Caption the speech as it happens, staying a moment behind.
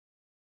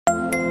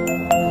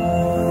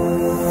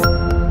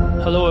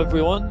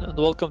everyone, and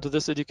welcome to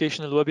this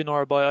educational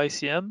webinar by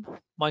ICM.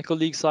 My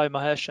colleagues Sai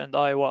Mahesh and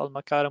I, Wael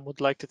Makarem, would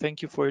like to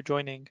thank you for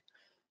joining.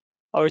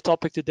 Our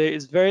topic today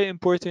is very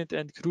important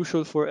and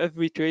crucial for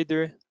every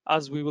trader,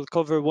 as we will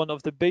cover one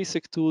of the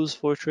basic tools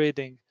for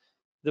trading,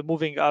 the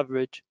moving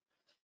average.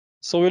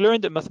 So we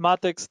learned in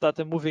mathematics that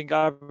the moving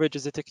average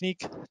is a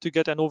technique to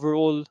get an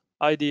overall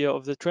idea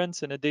of the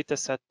trends in a data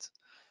set.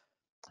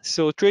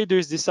 So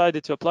traders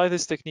decided to apply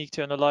this technique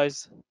to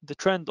analyze the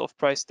trend of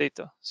price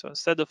data. So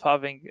instead of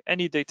having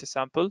any data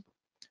sample,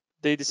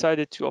 they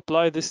decided to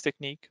apply this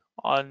technique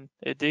on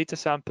a data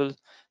sample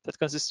that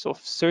consists of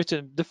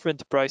certain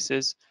different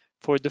prices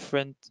for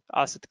different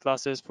asset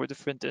classes, for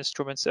different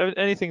instruments,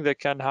 anything that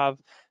can have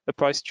a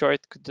price chart,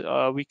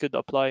 we could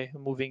apply a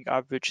moving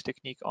average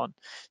technique on.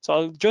 So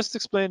I'll just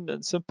explain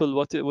in simple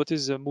what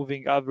is a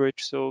moving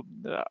average. So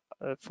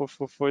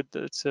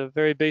it's a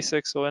very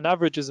basic. So an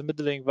average is a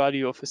middling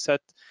value of a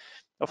set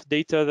of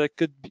data that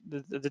could be,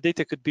 the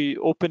data could be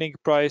opening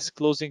price,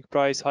 closing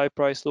price, high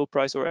price, low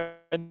price, or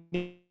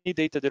any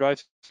data derived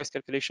from price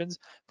calculations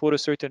for a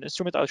certain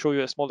instrument. I'll show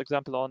you a small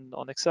example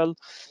on Excel.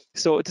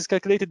 So it is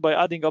calculated by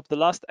adding up the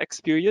last X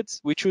periods.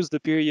 We choose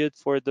the period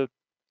for the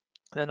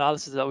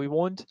analysis that we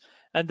want,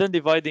 and then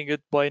dividing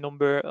it by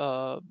number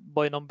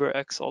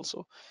X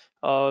also.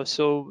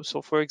 So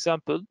for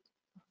example,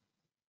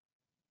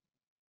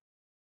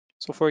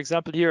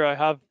 here I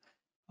have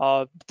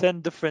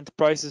 10 different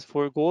prices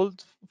for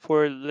gold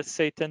for, let's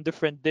say, 10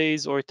 different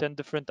days or 10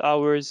 different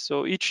hours.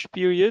 So each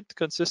period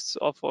consists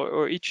of,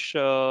 or each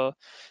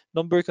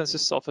number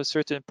consists of a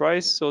certain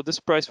price. So this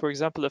price, for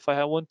example, if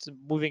I want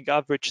moving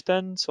average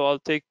 10, so I'll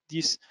take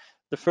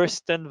the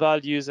first 10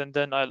 values, and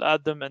then I'll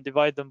add them and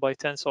divide them by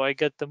 10. So I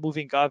get the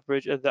moving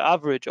average, the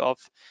average of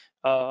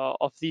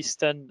these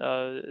 10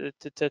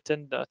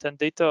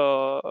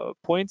 data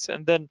points.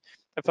 And then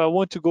if I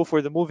want to go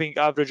for the moving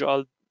average,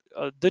 I'll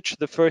ditch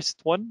the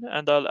first one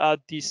and I'll add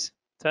these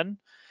 10.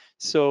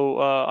 So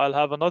I'll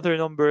have another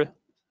number,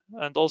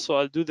 and also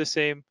I'll do the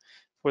same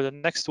for the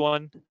next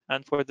one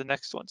and for the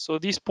next one. So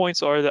these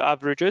points are the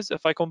averages.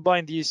 If I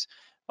combine these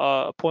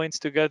points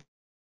together,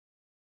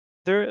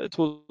 it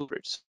will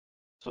average.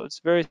 So it's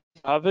very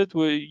simple to have it.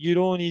 You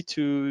don't need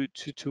to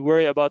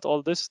worry about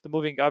all this. The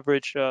moving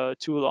average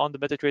tool on the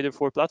MetaTrader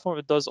 4 platform,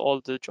 it does all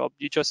the job.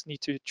 You just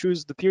need to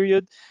choose the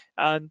period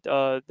and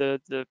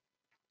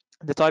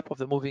the type of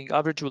the moving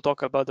average. We'll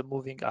talk about the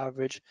moving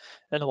average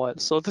in a while.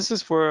 So this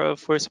is for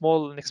a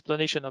small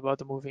explanation about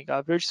the moving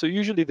average. So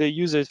usually they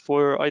use it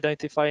for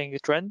identifying a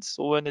trend.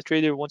 So when a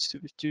trader wants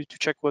to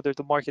check whether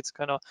the market's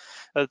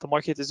the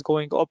market is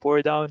going up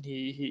or down,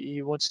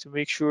 he wants to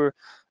make sure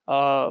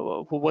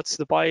what's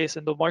the bias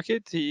in the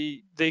market.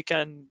 They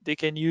can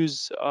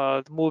use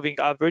the moving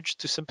average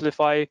to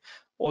simplify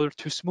or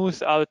to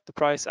smooth out the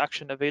price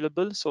action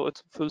available. So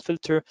it will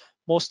filter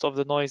most of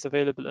the noise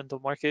available in the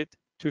market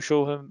to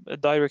show him a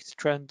direct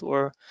trend,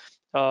 or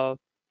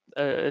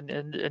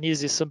an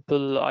easy,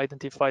 simple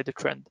identify the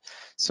trend.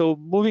 So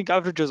moving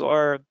averages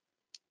are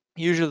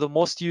usually the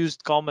most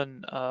used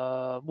common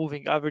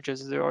moving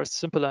averages. There are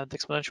simple and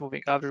exponential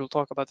moving average. We'll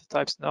talk about the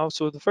types now.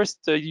 So the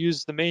first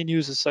the main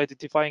use is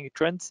identifying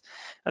trends,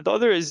 and the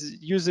other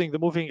is using the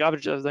moving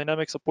average as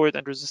dynamic support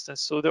and resistance.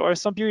 So there are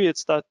some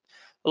periods that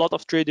a lot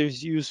of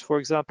traders use. For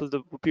example,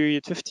 the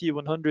period 50,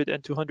 100,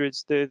 and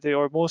 200s. They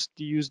are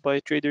mostly used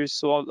by traders.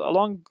 So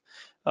along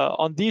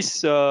on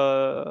these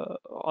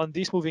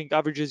moving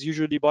averages,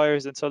 usually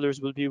buyers and sellers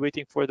will be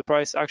waiting for the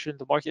price action,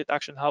 the market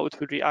action, how it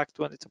will react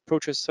when it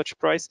approaches such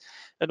price,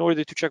 in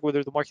order to check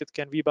whether the market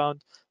can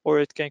rebound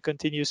or it can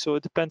continue. So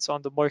it depends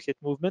on the market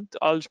movement.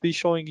 I'll be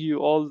showing you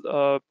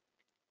all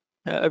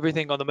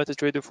everything on the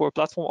MetaTrader 4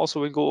 platform.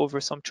 Also, we'll go over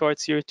some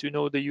charts here to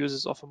know the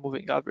uses of a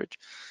moving average.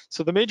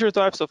 So the major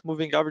types of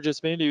moving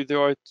averages, mainly they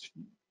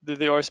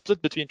are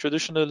split between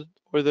traditional,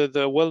 or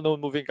the well-known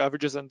moving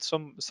averages, and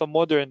some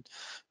modern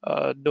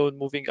known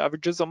moving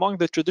averages. Among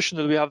the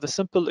traditional, we have the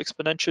simple,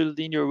 exponential,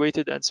 linear,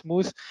 weighted, and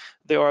smooth.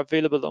 They are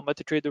available on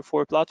MetaTrader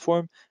 4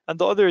 platform. And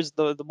the others,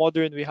 the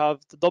modern, we have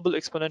the double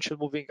exponential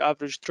moving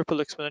average, triple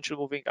exponential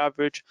moving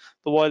average,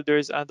 the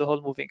Wilders, and the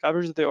whole moving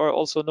average. They are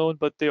also known,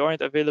 but they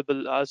aren't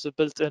available as a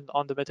built-in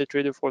on the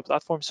MetaTrader 4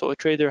 platform. So a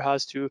trader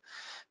has to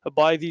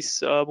buy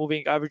these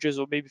moving averages,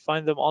 or maybe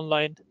find them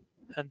online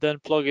and then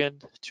plug in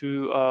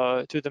to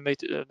the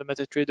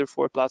MetaTrader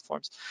 4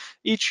 platforms.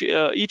 Each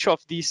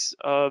of these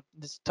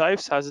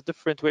types has a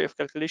different way of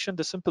calculation.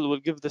 The simple will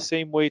give the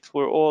same weight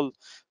for all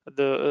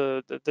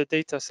the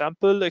data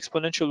sample.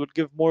 Exponential would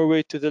give more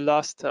weight to the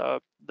last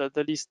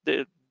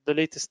the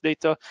latest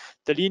data.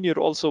 The linear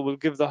also will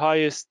give the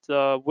highest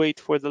weight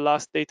for the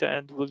last data,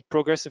 and will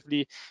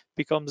progressively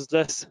becomes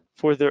less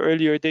for the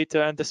earlier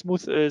data. And the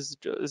smooth is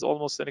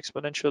almost an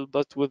exponential,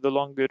 but with the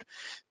longer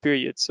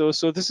period. So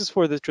this is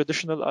for the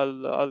traditional.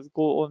 I'll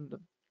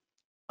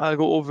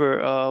go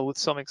over with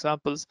some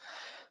examples.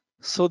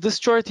 So this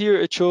chart here,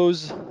 it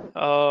shows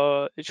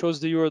the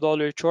euro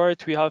dollar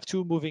chart. We have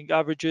two moving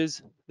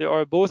averages. They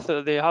are both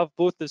they have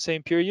both the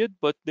same period,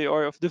 but they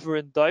are of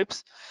different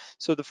types.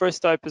 So the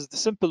first type is the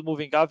simple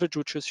moving average,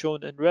 which is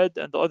shown in red,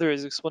 and the other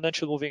is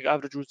exponential moving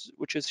average,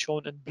 which is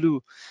shown in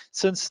blue.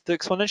 Since the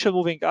exponential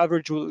moving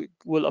average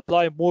will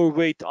apply more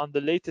weight on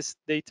the latest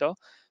data,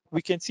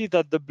 we can see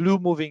that the blue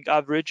moving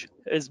average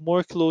is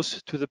more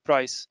close to the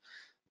price,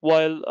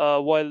 while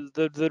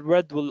the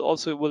red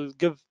will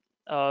give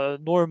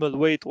normal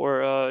weight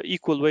or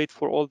equal weight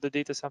for all the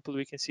data sample.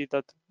 We can see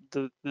that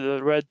the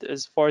red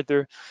is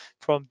farther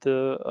from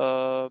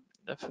the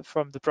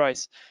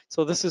price.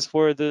 So this is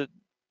for the,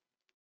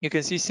 you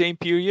can see same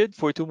period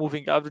for two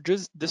moving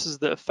averages. This is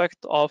the effect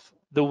of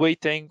the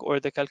weighting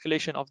or the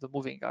calculation of the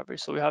moving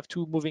average. So we have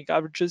two moving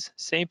averages,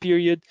 same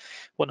period,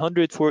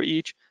 100 for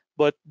each,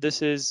 but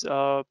this is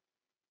the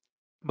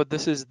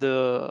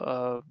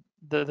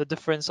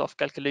difference of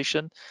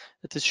calculation.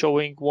 It is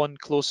showing one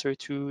closer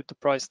to the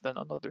price than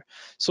another.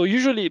 So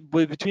usually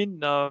between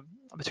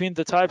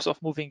the types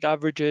of moving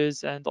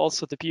averages and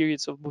also the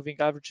periods of moving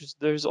averages,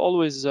 there's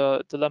always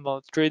a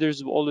dilemma.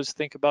 Traders will always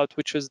think about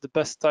which is the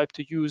best type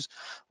to use,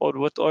 or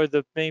what are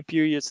the main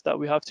periods that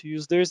we have to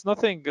use. There is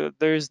nothing,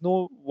 there is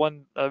no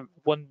one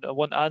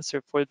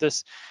answer for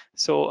this.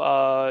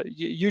 So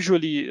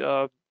usually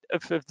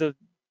if the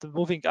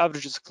moving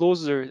average is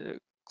closer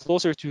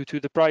to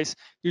the price,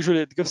 usually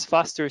it gives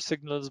faster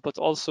signals, but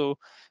also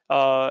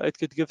it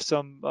could give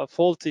some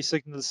faulty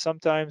signals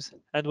sometimes.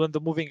 And when the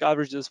moving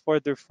average is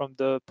further from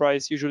the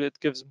price, usually it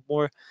gives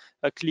more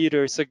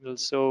clearer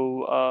signals.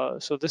 So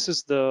this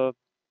is the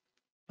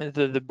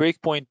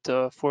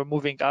breakpoint for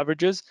moving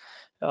averages.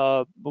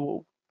 Uh,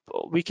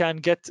 we can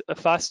get a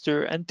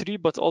faster entry,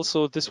 but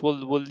also this will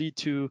lead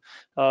to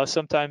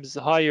sometimes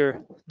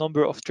higher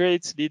number of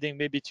trades, leading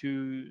maybe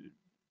to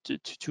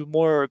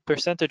more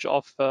percentage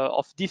of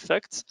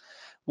defects.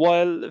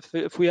 While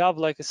if we have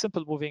like a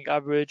simple moving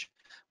average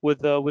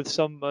with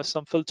some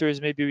filters,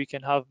 maybe we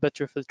can have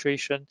better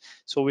filtration.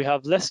 So we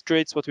have less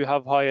trades, but we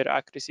have higher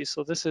accuracy.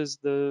 So this is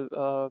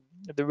the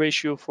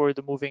ratio for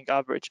the moving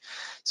average.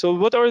 So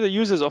what are the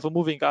uses of a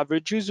moving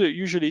average?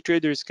 Usually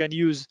traders can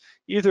use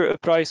either a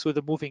price with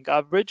a moving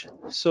average.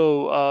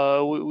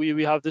 So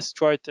we have this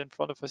chart in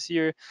front of us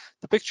here.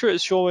 The picture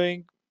is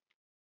showing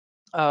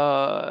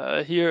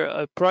here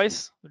a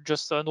price,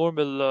 just a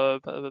normal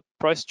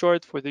price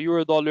chart for the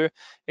euro dollar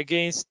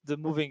against the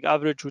moving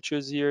average, which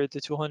is here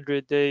the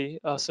 200-day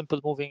simple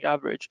moving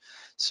average.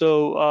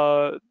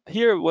 So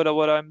here what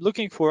I'm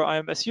looking for,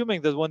 I'm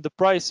assuming that when the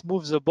price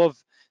moves above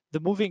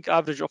the moving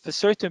average of a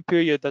certain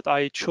period that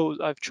I've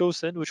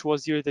chosen, which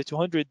was here the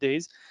 200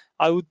 days,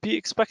 I would be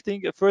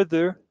expecting a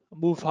further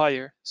move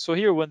higher. So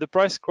here when the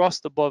price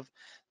crossed above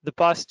the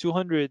past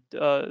 200,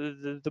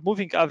 the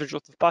moving average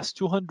of the past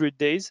 200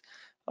 days,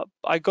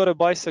 I got a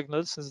buy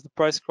signal since the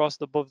price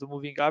crossed above the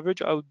moving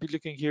average. I would be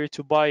looking here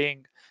to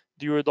buying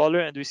the euro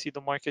dollar, and we see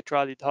the market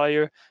rallied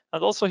higher.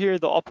 And also here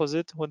the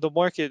opposite, when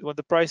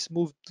the price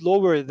moved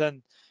lower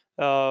than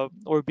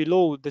or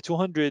below the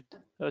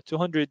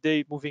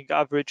 200-day moving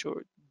average,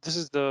 or this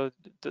is the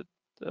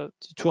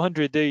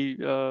 200-day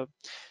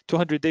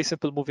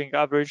simple moving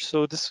average.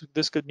 So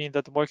this could mean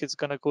that the market's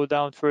gonna go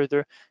down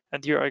further,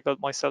 and here I got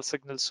my sell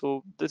signal.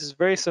 So this is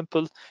very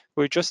simple.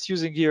 We're just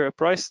using here a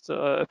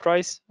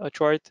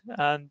chart,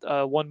 and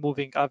one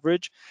moving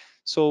average.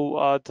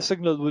 So the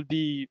signal will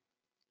be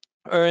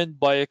earned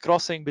by a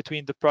crossing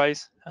between the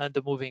price and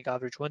the moving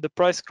average. When the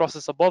price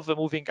crosses above a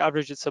moving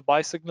average, it's a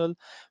buy signal.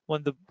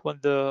 When the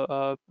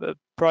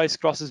price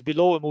crosses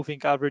below a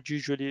moving average,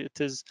 usually it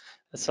is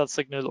a sell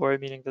signal, or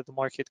meaning that the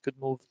market could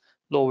move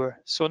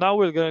lower. So now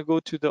we're going to go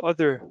to the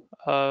other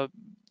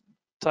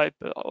type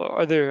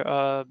or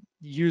other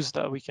use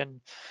that we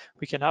can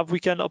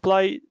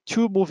apply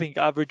two moving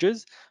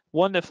averages,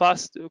 one a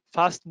fast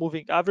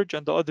moving average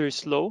and the other is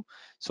slow.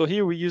 So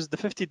here we use the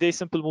 50-day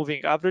simple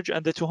moving average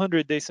and the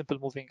 200-day simple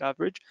moving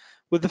average.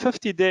 With the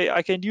 50-day,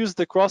 I can use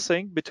the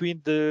crossing between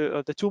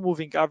the two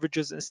moving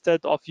averages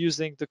instead of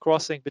using the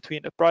crossing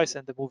between a price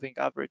and the moving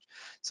average.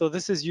 So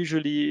this is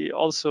usually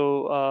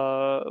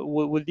also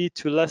will lead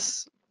to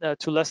less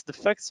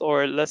defects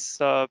or less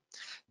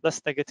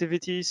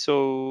negativity.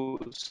 So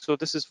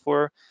this is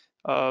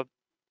uh,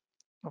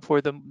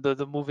 for the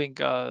moving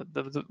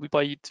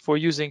for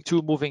using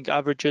two moving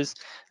averages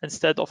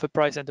instead of a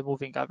price and a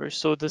moving average.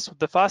 So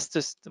the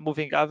fastest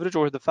moving average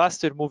or the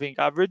faster moving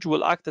average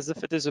will act as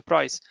if it is a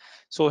price.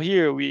 So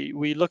here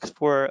we look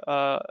for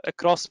a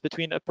cross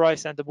between a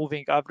price and a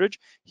moving average.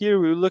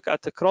 Here we look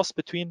at the cross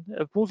between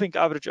a moving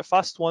average, a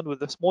fast one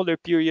with a smaller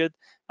period,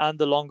 and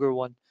the longer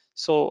one.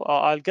 So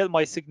I'll get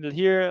my signal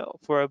here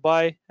for a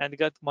buy and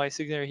get my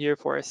signal here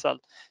for a sell.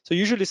 So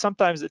usually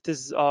sometimes it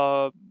is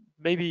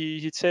maybe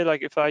you'd say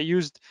like if I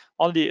used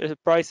only a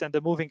price and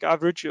a moving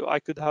average, I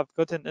could have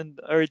gotten in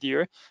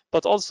earlier.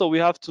 But also we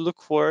have to look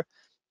for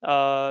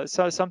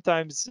So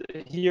sometimes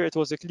here it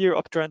was a clear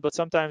uptrend, but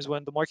sometimes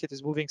when the market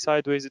is moving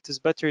sideways, it is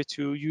better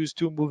to use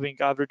two moving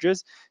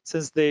averages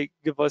since they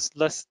give us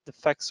less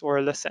defects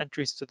or less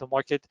entries to the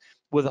market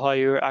with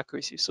higher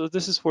accuracy. So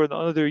this is for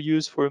another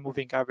use for a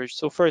moving average.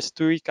 So first,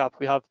 to recap,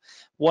 we have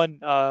one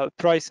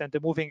price and the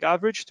moving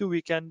average. Two,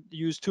 we can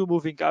use two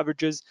moving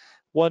averages.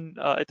 One,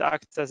 it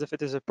acts as if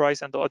it is a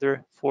price, and the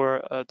other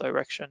for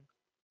direction.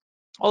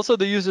 Also,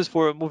 the uses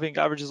for moving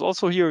averages.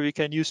 Also here we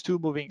can use two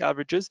moving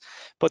averages,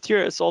 but here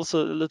it's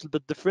also a little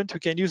bit different.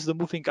 We can use the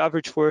moving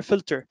average for a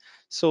filter.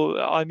 So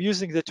I'm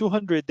using the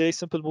 200-day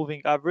simple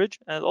moving average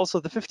and also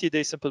the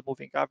 50-day simple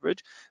moving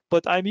average,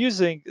 but I'm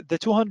using the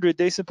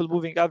 200-day simple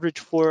moving average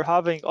for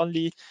having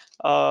only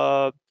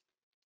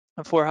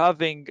for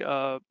having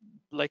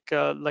like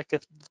a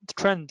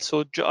trend.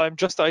 So I'm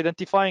just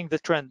identifying the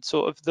trend.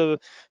 So if the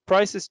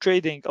price is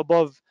trading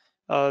above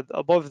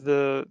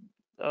the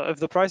if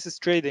the price is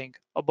trading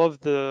above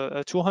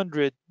the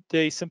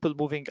 200-day simple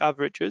moving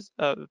averages,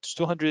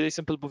 200-day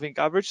simple moving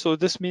average, so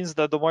this means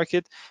that the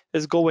market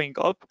is going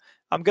up.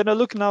 I'm gonna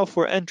look now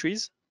for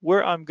entries.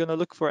 Where I'm gonna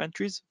look for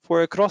entries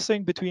for a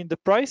crossing between the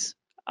price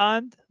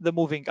and the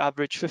moving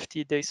average,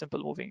 50-day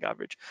simple moving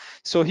average.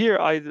 So here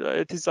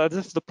it is as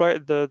if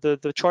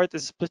the chart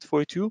is split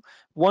for two,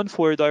 one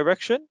for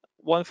direction,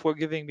 one for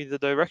giving me the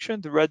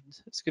direction, the red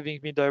is giving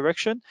me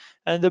direction,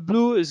 and the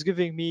blue is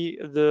giving me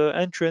the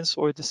entrance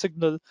or the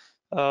signal,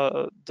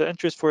 the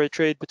entrance for a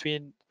trade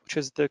between, which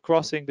is the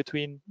crossing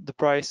between the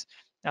price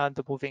and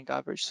the moving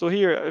average. So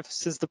here,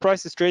 since the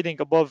price is trading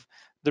above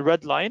the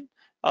red line,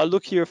 I'll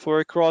look here for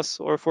a cross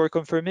or for a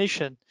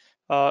confirmation,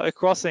 a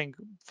crossing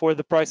for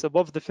the price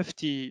above the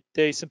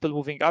 50-day simple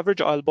moving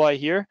average. I'll buy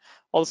here.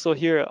 Also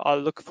here, I'll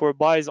look for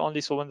buys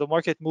only. So when the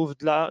market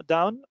moved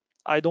down,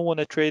 I don't want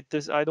to trade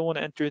this. I don't want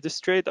to enter this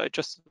trade.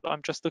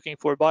 I'm just looking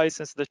for buys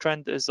since the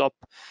trend is up.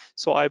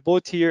 So I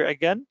bought here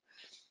again.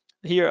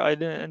 Here I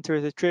didn't enter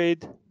the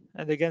trade.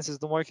 And again, since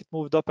the market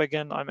moved up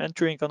again, I'm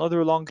entering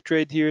another long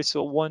trade here.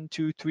 So 1,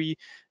 2, 3,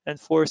 and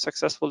 4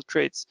 successful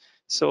trades.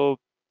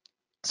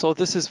 So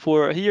this is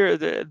for here,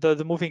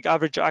 the moving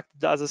average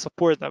acted as a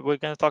support. Now we're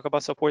going to talk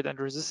about support and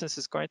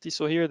resistances currently.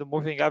 So here the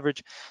moving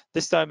average,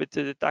 this time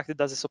it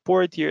acted as a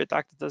support, here it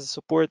acted as a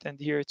support, and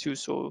here too.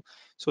 So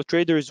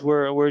traders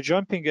were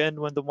jumping in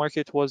when the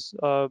market was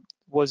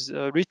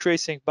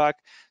retracing back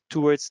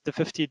towards the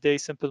 50-day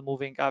simple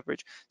moving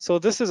average. So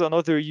this is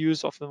another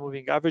use of the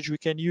moving average. We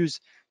can use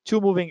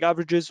two moving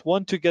averages,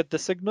 one to get the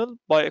signal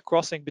by a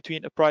crossing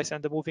between a price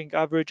and the moving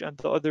average, and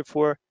the other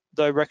for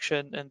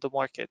direction in the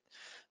market.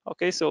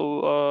 Okay,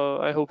 so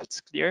I hope it's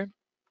clear.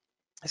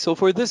 So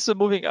for this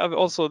moving average,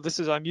 also this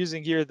is I'm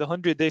using here the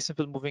 100-day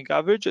simple moving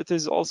average. It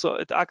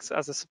acts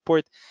as a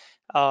support.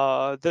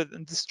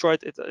 In this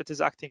chart, it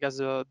is acting as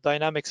a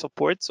dynamic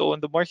support. So when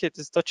the market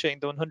is touching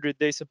the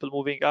 100-day simple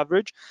moving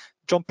average,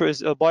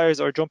 buyers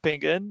are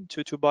jumping in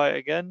to buy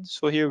again.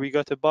 So here we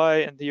got a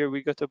buy, and here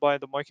we got a buy.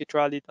 The market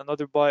rallied,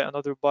 another buy,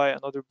 another buy,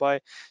 another buy.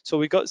 So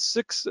we got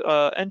 6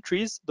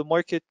 entries. The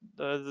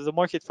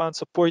market found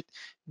support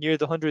near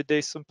the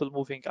 100-day simple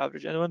moving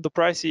average, and when the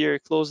price here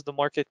closed, the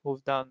market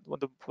moved down. When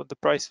the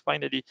price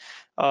finally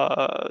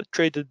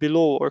traded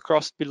below or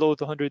crossed below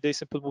the 100-day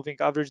simple moving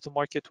average, the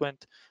market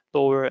went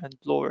lower and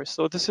lower.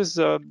 So this is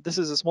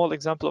a small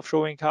example of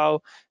showing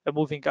how a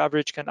moving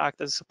average can act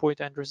as support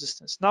and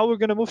resistance. Now we're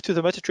going to move to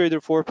the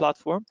MetaTrader 4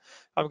 platform.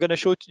 I'm going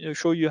to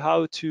show you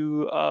how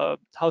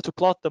to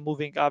plot the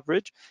moving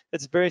average.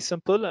 It's very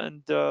simple,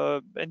 and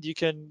you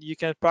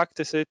can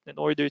practice it in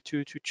order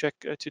to check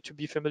to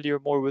be familiar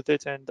more with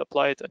it and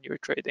apply it on your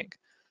trading.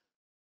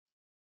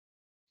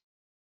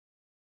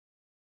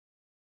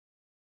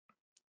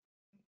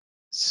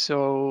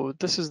 So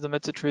this is the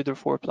MetaTrader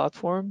 4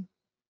 platform.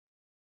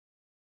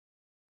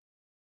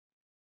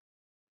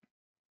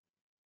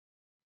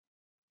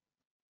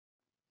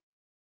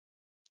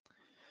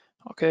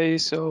 Okay,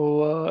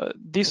 so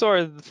these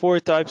are the 4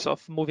 types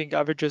of moving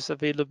averages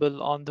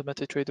available on the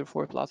MetaTrader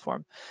 4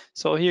 platform.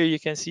 So here you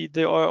can see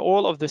they are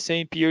all of the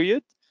same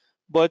period,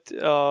 but they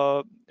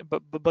are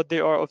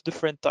of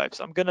different types.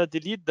 I'm gonna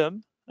delete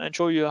them and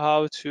show you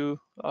how to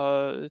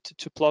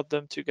plot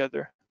them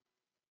together.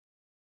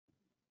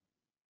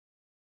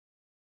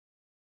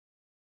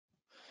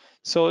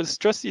 So it's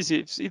just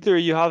easy. It's either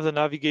you have the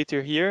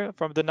navigator here.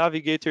 From the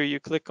navigator, you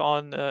click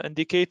on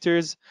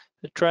indicators,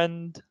 the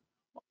trend,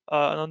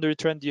 and under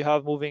trend you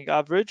have moving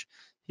average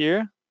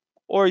here,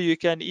 or you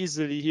can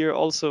easily here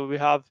also we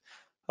have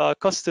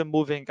custom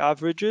moving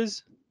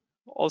averages.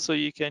 Also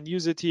you can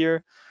use it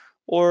here,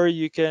 or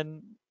you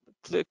can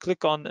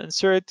click on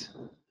insert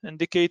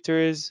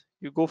indicators,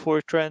 you go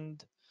for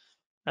trend,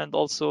 and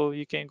also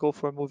you can go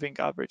for moving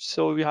average.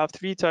 So we have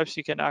 3 types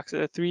you can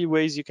access, 3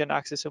 ways you can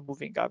access a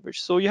moving average.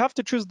 So you have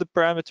to choose the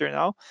parameter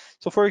now.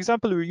 So for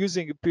example, we're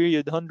using a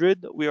period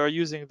 100. We are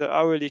using the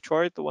hourly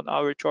chart, the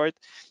 1-hour chart.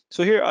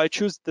 So here I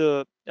choose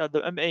the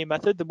MA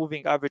method, the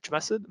moving average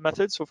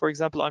method. So for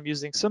example, I'm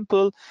using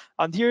simple,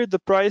 and here the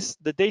price,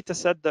 the data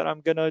set that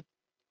I'm gonna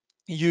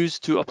use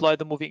to apply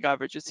the moving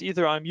average. It's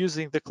either I'm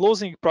using the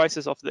closing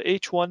prices of the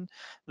H1,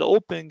 the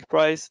opening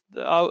price,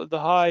 the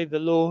high, the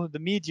low, the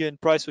median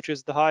price, which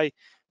is the high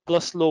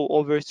plus low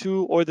over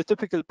 2, or the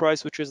typical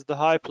price, which is the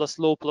high plus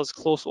low plus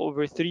close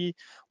over 3,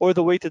 or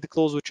the weighted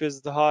close, which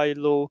is the high,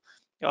 low,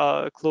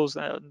 close,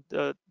 and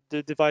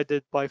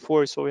divided by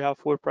 4. So we have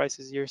 4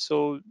 prices here.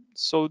 So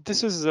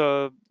this is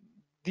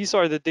these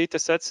are the data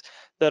sets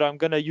that I'm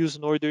gonna use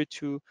in order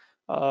to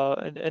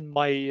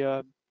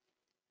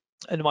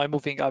in my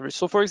moving average.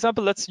 So for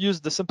example, let's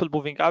use the simple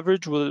moving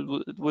average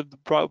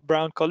with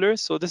brown color.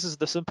 So this is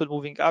the simple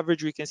moving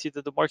average. We can see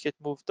that the market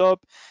moved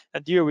up,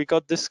 and here we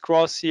got this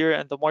cross here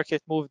and the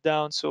market moved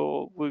down.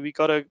 So we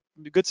got a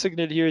good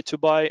signal here to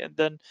buy, and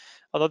then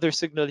another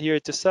signal here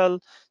to sell.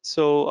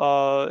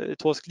 So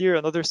it was clear,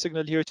 another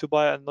signal here to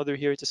buy, another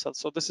here to sell.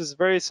 So this is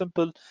very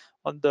simple.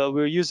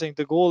 We're using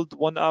the gold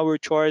 1 hour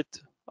chart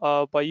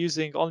by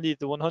using only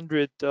the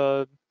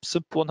 100-hour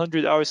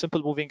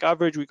simple moving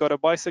average. We got a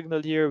buy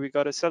signal here, we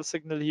got a sell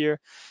signal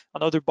here,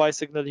 another buy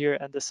signal here,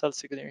 and the sell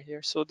signal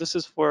here. So this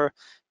is for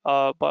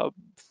the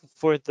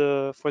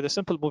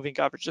simple moving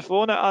average. If we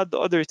want to add the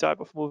other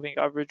type of moving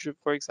average,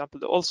 for example,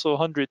 also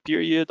 100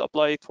 period,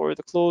 apply it for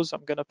the close.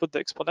 I'm gonna put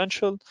the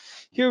exponential.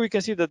 Here we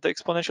can see that the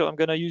exponential, I'm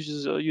gonna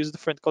use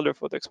different color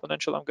for the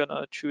exponential. I'm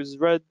gonna choose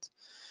red.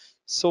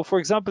 So for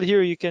example,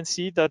 here you can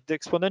see that the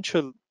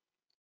exponential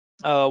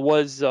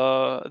was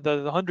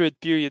the 100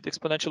 period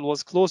exponential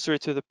was closer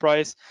to the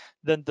price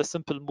than the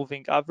simple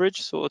moving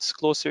average. So it's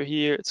closer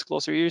here, it's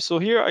closer here. So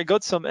here I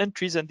got some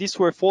entries, and these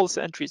were false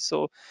entries.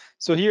 So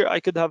here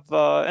I could have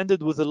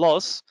ended with a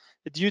loss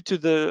due to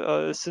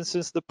the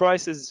since the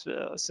price is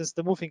since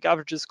the moving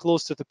average is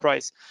close to the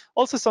price.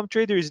 Also, some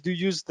traders do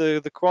use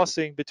the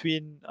crossing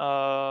between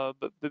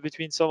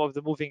between some of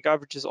the moving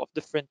averages of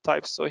different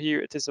types. So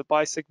here it is a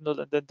buy signal,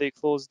 and then they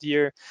closed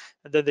here,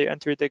 and then they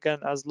entered again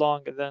as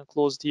long, and then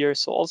closed here.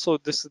 So also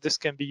this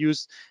can be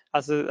used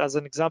as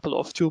an example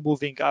of two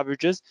moving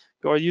averages.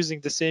 We are using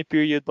the same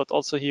period, but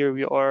also here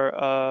we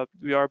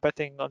are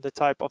betting on the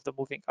type of the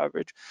moving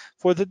average.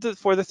 For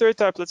the third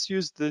type, let's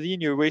use the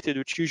linear weighted,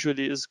 which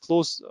usually is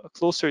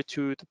closer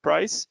to the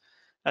price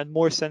and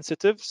more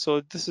sensitive.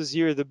 So this is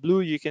here the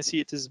blue. You can see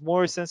it is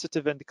more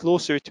sensitive and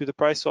closer to the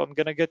price. So I'm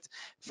gonna get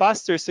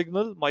faster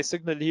signal. My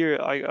signal here,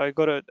 I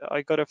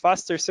got a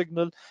faster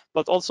signal,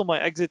 but also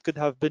my exit could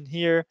have been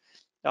here.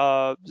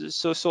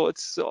 So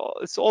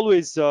it's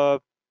always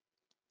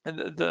and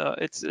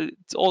it's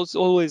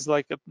always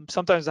like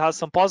sometimes it has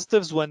some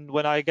positives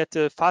when I get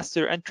a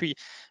faster entry,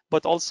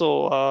 but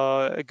also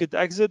a good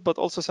exit. But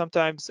also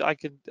sometimes I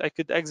could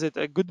exit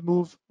a good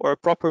move or a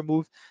proper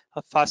move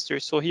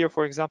faster. So here,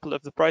 for example,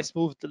 if the price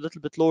moved a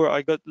little bit lower,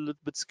 I got a little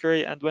bit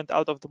scary and went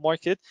out of the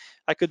market.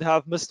 I could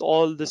have missed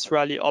all this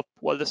rally up,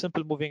 while the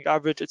simple moving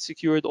average, it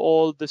secured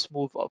all this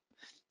move up.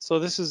 So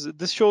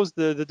this shows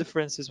the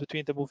differences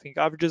between the moving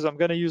averages. I'm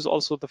going to use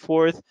also the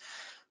fourth.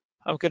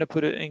 I'm gonna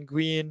put it in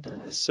green.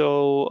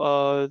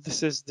 So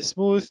this is the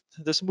smooth.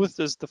 The smooth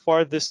is the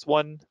farthest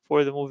one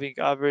for the moving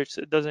average.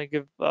 It doesn't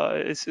give.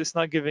 It's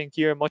not giving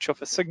here much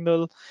of a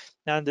signal,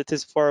 and it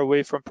is far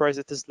away from price.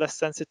 It is less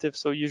sensitive.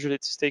 So usually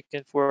it's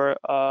taken for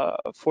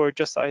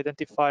just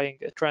identifying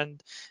a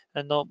trend,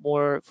 and not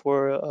more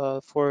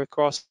for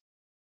crossing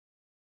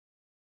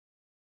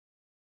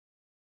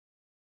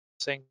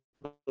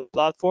the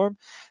platform.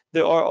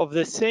 They are of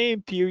the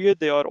same period.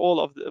 They are all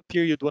of the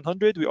period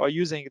 100. We are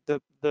using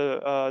the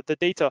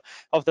data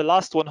of the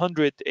last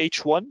 100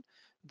 H1,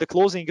 the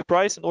closing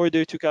price, in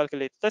order to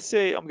calculate. Let's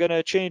say I'm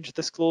gonna change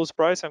this close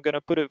price. I'm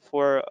gonna put it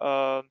for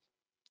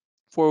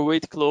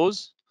weight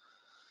close.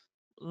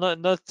 Not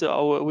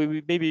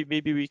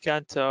maybe we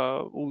can't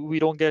we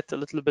don't get a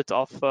little bit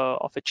of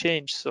a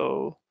change.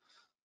 So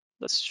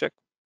let's check.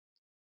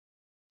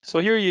 So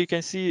here you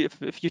can see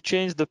if you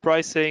change the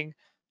pricing,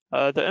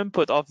 the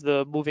input of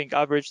the moving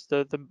average,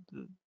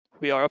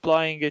 we are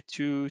applying it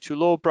to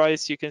low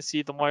price. You can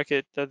see the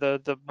market,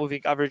 the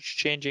moving average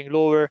changing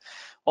lower.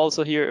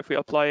 Also here, if we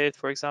apply it,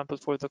 for example,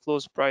 for the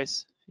close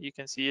price, you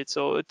can see it.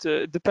 So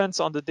it depends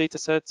on the data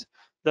set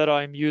that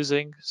I'm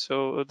using.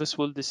 So this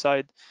will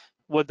decide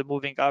what the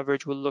moving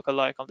average will look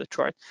like on the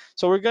chart.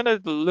 So we're gonna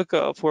look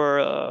I'm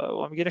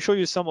gonna show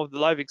you some of the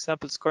live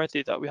examples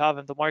currently that we have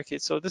in the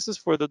market. So this is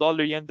for the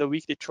dollar yen, the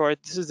weekly chart.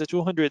 This is the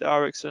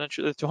 200-hour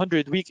exponential, the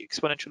 200-week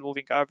exponential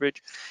moving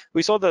average.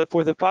 We saw that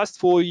for the past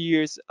 4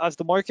 years, as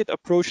the market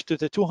approached to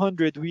the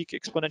 200-week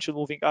exponential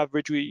moving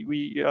average,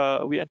 we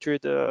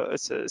entered a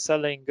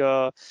selling.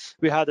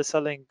 We had a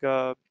selling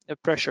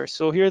pressure.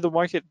 So here the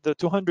market, the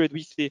 200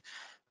 weekly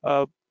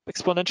uh,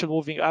 exponential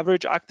moving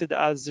average acted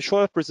as the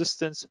short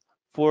resistance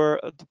for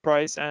the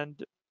price,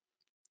 and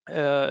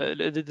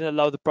it didn't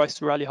allow the price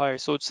to rally higher.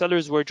 So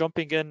sellers were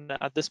jumping in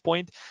at this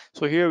point.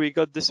 So here we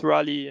got this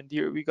rally, and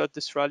here we got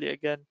this rally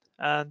again.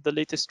 And the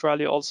latest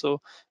rally also,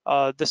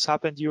 this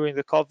happened during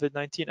the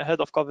COVID-19.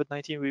 Ahead of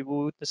COVID-19, we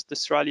witnessed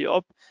this rally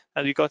up,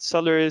 and we got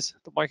sellers.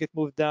 The market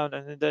moved down,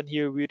 and then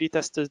here we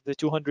retested the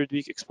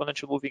 200-week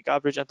exponential moving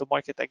average, and the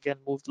market again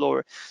moved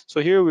lower. So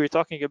here we're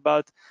talking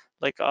about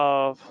like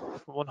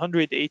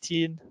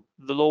 118,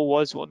 the low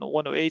was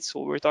 108,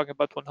 so we're talking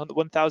about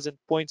 1,000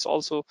 points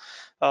also.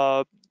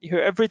 Here,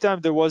 every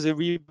time there was a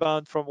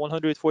rebound from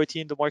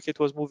 114, the market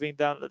was moving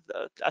down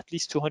at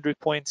least 200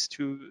 points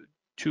to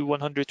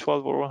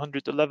 112 or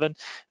 111,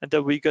 and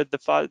then we got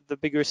the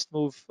biggest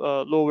move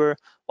lower.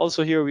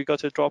 Also here we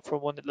got a drop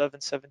from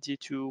 111.70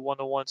 to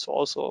 101, so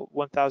also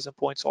 1,000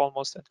 points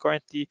almost, and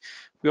currently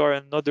we are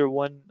another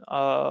one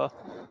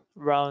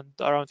around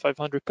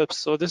 500 pips.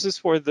 So this is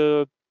for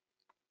the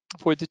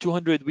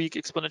 200-week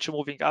exponential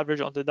moving average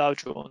on the Dow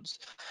Jones.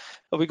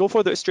 We go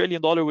for the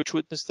Australian dollar, which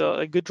witnessed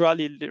a good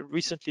rally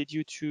recently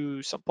due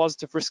to some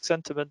positive risk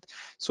sentiment.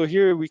 So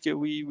here we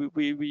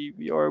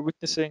are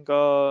witnessing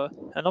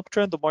an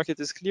uptrend. The market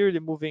is clearly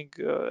moving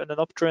in an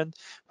uptrend.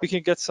 We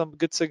can get some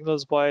good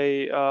signals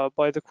by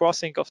the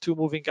crossing of two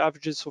moving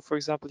averages. So for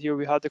example, here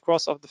we had the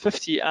cross of the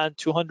 50 and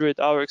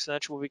 200-hour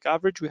exponential moving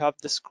average. We have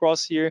this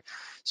cross here,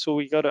 so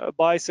we got a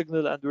buy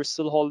signal, and we're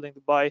still holding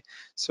the buy.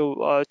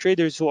 So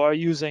traders who are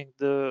using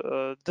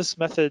this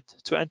method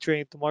to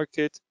entering the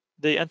market,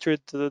 they entered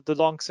the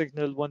long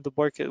signal when the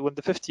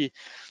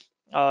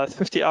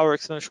 50-hour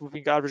exponential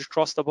moving average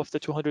crossed above the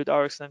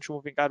 200-hour exponential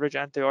moving average,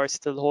 and they are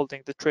still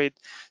holding the trade.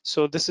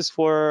 So this is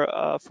for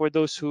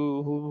those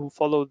who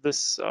follow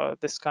this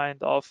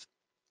kind of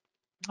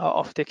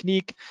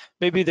technique.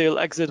 Maybe they'll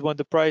exit when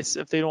the price,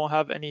 if they don't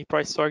have any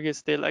price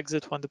targets, they'll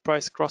exit when the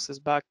price crosses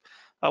back,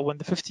 when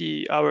the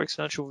 50-hour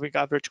exponential moving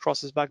average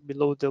crosses back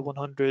below the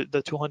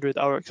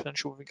 200-hour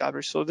exponential moving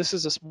average. So this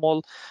is a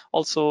small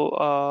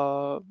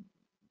also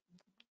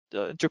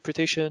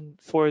interpretation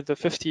for the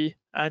 50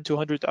 and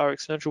 200-hour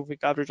exponential moving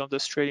average on the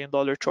Australian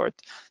dollar chart.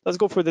 Let's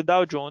go for the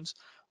Dow Jones.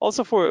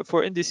 Also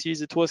for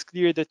indices, it was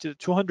clear that the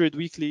 200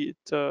 weekly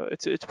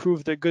it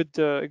proved a good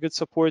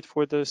support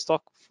for the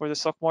stock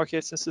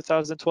market since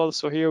 2012.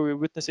 So here we're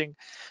witnessing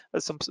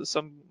some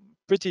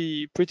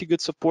pretty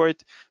good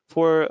support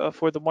for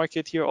the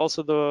market here.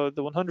 Also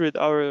the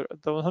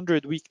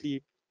 100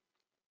 weekly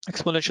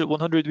exponential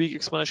 100-week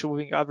exponential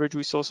moving average,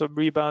 we saw some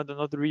rebound,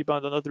 another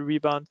rebound,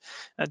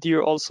 and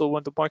here also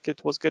when the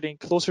market was getting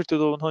closer to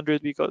the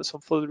 100, we got some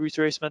full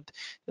retracement.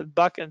 And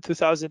back in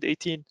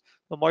 2018,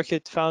 the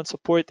market found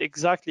support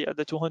exactly at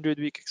the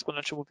 200-week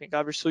exponential moving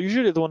average. So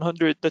usually the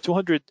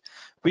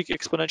 200-week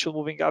exponential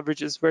moving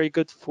average is very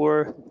good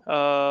for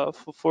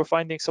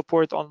finding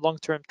support on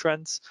long-term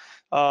trends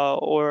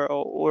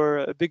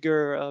or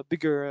bigger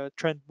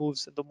trend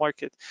moves in the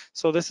market.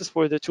 So this is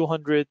for the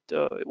 200,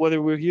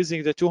 whether we're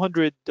using the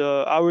 200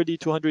 hourly,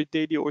 200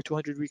 daily, or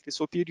 200 weekly.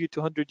 So period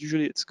 200,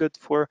 usually it's good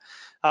for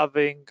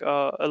having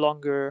a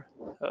longer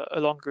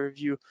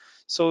view.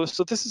 So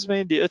this is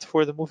mainly it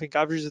for the moving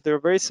averages. They're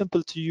very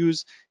simple to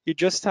use. You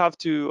just have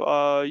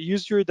to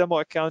use your demo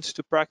accounts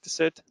to practice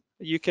it.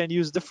 You can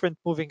use different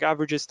moving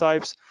averages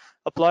types,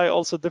 apply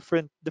also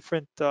different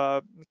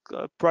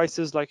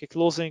prices like a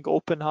closing,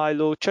 open, high,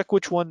 low. Check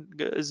which one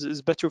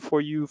is better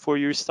for you, for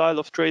your style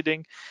of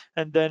trading,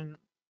 and then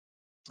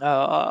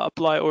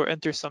apply or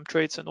enter some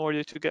trades in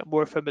order to get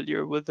more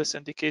familiar with this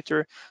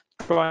indicator,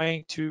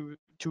 trying to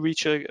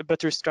reach a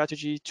better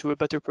strategy to a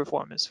better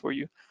performance for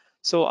you.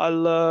 So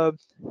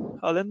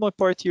I'll end my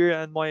part here,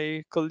 and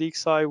my colleague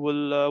Sai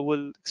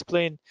will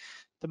explain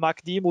the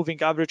MACD,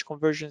 moving average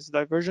convergence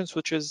divergence,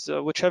 which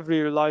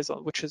heavily relies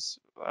on, which is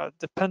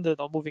dependent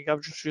on moving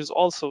averages, which is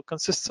also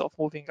consists of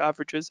moving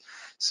averages.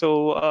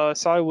 So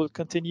Sai will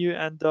continue,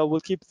 and we'll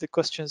keep the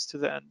questions to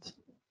the end.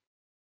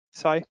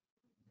 Sai.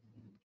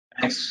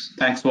 Thanks,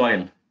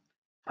 Wael.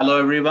 Hello,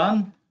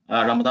 everyone.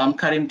 Ramadan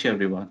Karim to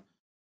everyone.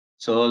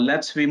 So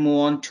we move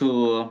on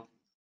to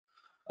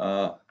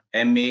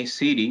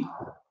MACD.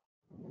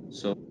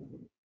 So,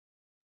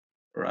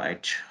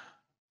 right.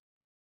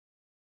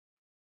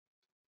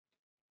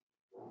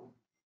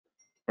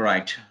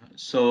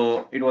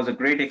 So it was a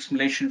great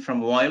explanation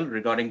from Wael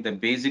regarding the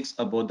basics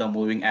about the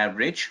moving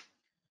average.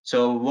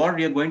 So what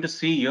we are going to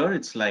see here,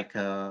 it's like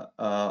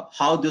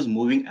how this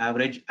moving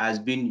average has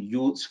been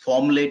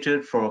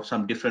formulated for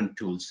some different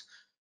tools.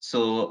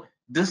 So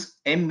this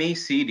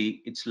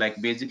MACD, it's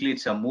like basically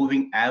it's a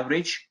moving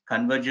average,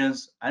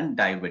 convergence, and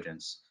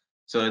divergence.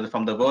 So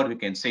from the word we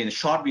can say, in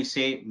short, we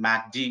say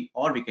MACD,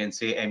 or we can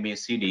say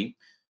MACD.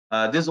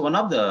 This is one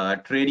of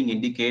the trading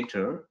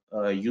indicator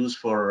used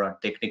for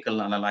technical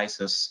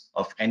analysis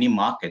of any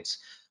markets,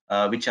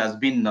 which has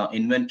been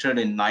invented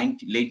in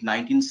late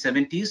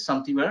 1970s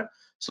somewhere.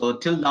 So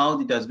till now,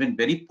 it has been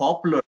very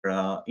popular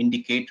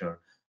indicator,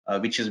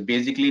 which is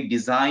basically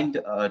designed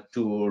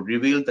to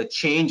reveal the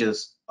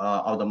changes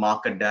of the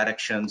market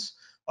directions,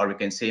 or we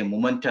can say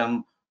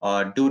momentum,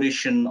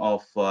 duration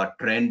of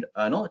trend,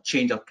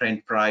 change of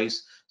trend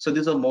price. So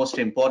these are most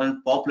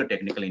important popular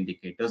technical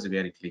indicators,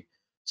 basically.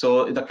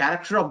 So the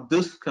character of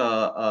this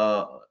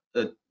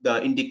the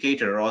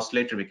indicator or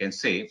oscillator, we can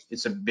say,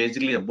 it's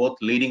basically both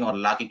leading or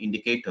lagging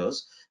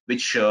indicators,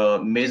 which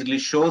basically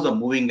shows the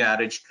moving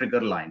average trigger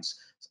lines.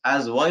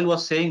 As Wael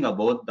was saying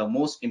about the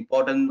most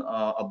important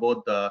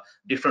about the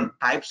different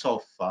types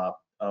of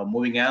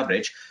moving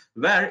average,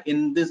 where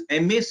in this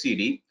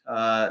MACD,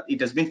 it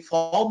has been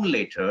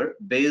formulated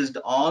based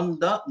on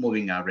the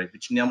moving average,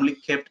 which normally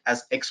kept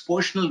as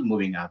expositional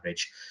moving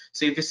average.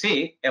 So if you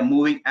say a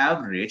moving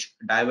average,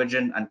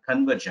 divergence and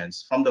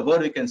convergence, from the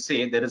word we can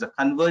say there is a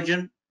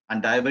convergence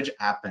and diverge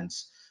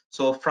happens.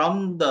 So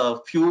from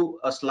the few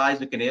slides,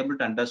 we can able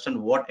to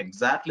understand what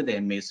exactly the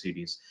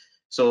MACD is.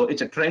 So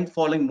it's a trend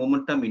following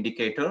momentum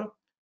indicator.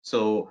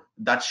 So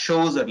that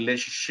shows a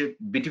relationship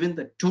between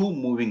the two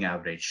moving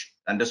average.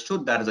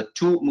 Understood? That is a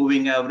two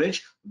moving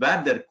average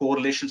where their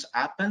correlations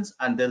happens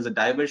and there is a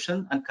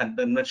divergence and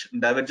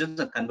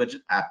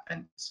convergence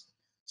happens.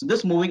 So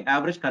this moving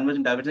average,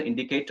 convergence, divergence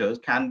indicators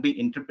can be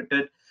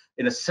interpreted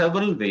in a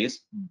several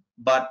ways,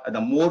 but the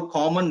more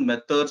common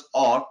methods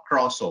are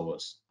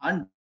crossovers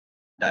and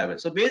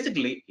divergence. So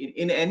basically,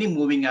 in any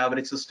moving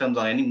average systems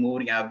or any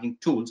moving averaging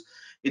tools,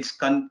 it's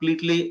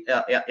completely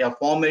a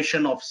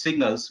formation of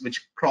signals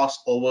which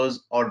crossovers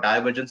or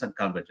divergence and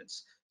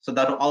convergence. So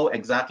that how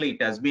exactly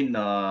it has been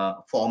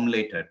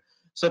formulated.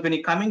 So when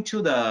you're coming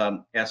to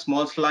the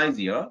small slides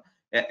here,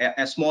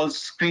 a small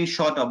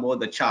screenshot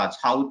about the charts,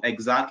 how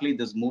exactly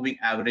this moving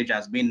average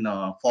has been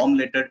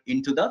formulated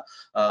into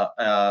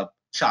the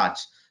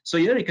charts. So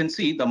here you can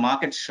see the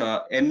market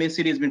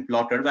MACD has been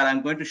plotted, where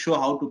I'm going to show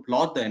how to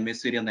plot the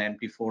MACD on the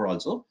MP4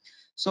 also.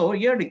 So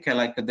here,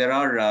 like there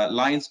are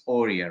lines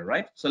over here,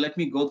 right? So let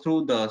me go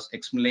through the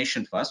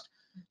explanation first.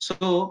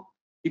 So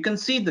you can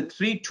see the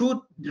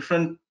two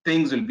different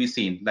things will be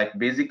seen, like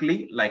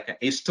basically like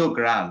a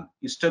histogram.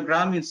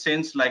 Histogram in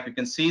sense like you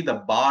can see the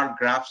bar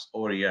graphs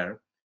over here.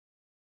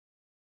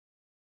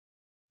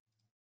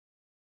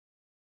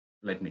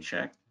 Let me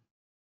check.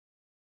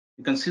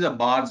 You can see the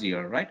bars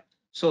here, right?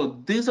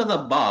 So these are the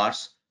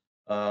bars.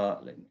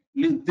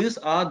 These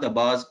are the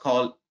bars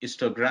called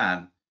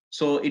histogram.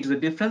 So it is the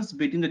difference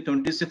between the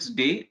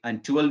 26-day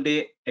and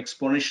 12-day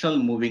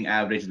exponential moving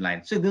average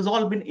line. So this has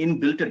all been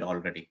inbuilt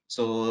already.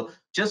 So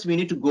just we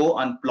need to go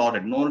and plot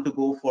it. No need to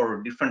go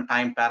for different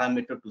time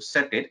parameter to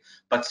set it,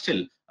 but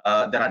still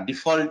there are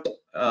default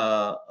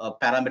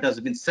parameters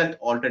have been set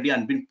already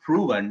and been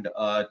proven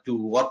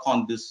to work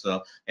on this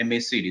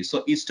MACD.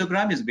 So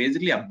histogram is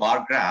basically a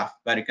bar graph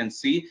where you can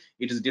see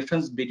it is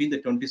difference between the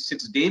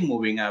 26-day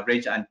moving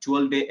average and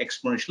 12-day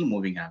exponential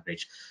moving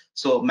average.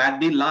 So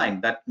MACD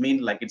line, that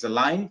means like it's a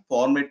line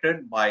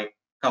formatted by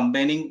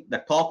combining the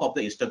top of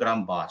the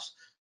histogram bars.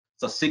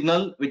 So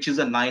signal, which is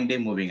a 9-day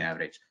moving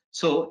average.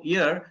 So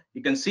here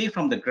you can see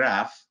from the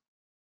graph,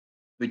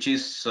 which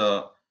is,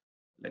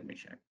 let me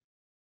check,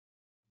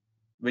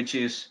 which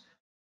is,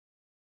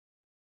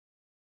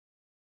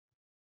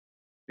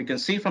 we can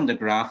see from the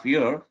graph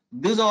here,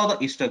 these are the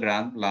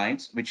histogram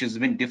lines, which has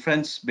been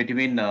difference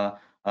between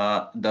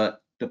the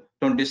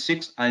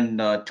 26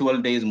 and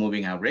 12 days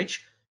moving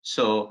average.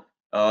 So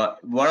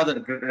what are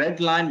the red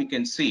line we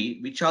can see,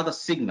 which are the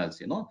signals,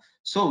 you know.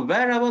 So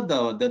wherever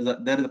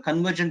there is a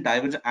convergent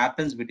divergence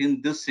happens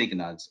between these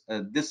signals,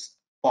 this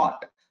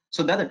part,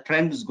 so that the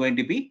trend is going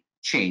to be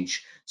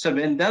changed. So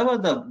whenever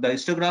the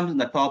histograms in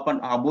the top and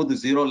above the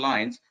zero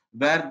lines,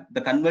 where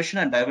the conversion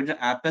and divergence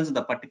happens at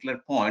the particular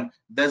point,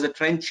 there's a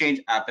trend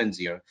change happens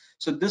here.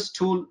 So this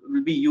tool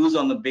will be used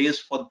on the base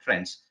for the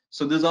trends.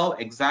 So this is how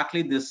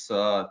exactly this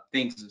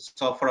things.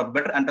 So for a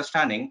better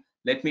understanding,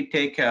 let me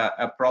take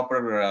a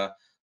proper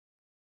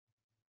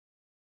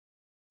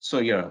so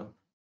here,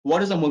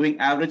 what is the moving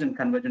average and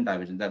convergent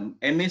divergence? The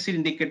MACD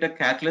indicator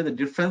calculates the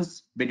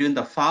difference between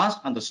the fast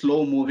and the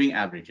slow moving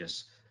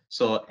averages.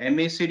 So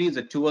MACD is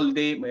a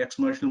 12-day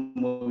exponential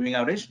moving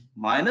average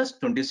minus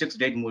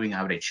 26-day moving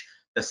average.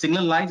 The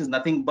signal line is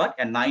nothing but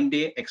a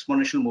 9-day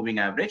exponential moving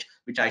average,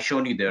 which I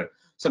shown you there.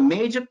 So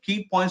major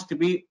key points to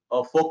be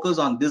focused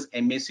on this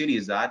MACD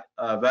is that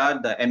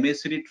where the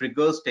MACD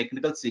triggers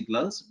technical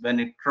signals when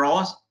it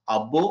crosses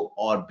above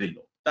or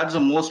below. That's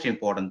the most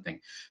important thing.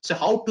 So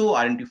how to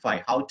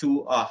identify, how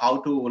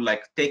to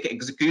like take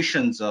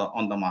executions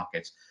on the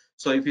markets.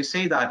 So if you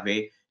say that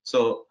way,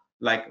 so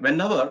like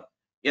whenever,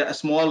 yeah, a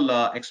small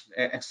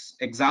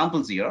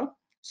examples here.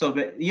 So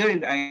here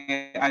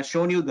I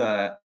shown you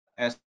the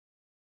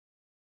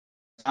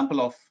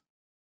example of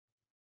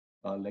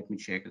let me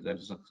check if there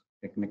is a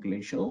technical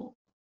issue.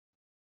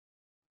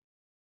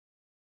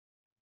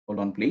 Hold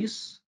on,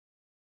 please.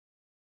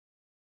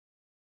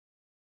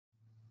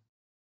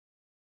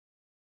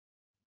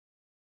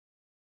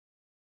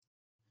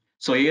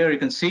 So here you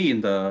can see in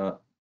the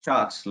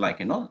charts, like,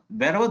 you know,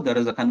 wherever there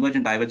is a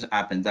convergent divergence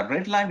happens, the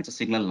red line, which is a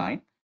signal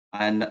line,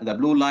 and the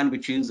blue line,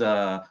 which is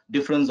a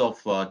difference of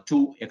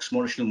two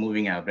exponential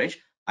moving average.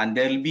 And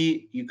there will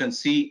be, you can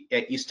see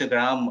a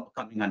histogram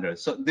coming under.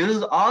 So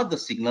these are the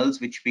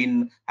signals which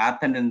been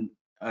happen in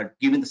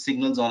given the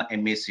signals on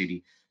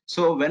MACD.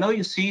 So whenever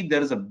you see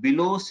there is a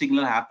below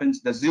signal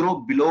happens, the zero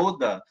below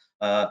the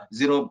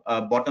zero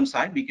bottom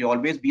side, we can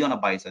always be on a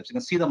buy side. So you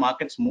can see the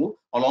markets move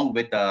along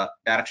with the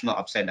directional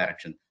upside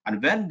direction.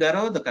 And when there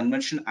are the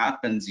convention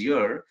happens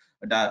here,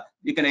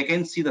 you can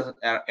again see the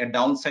a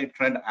downside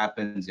trend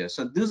happens here.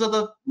 So these are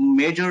the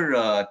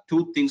major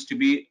two things to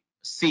be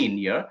seen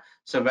here.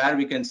 So where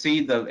we can see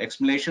the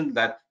explanation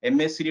that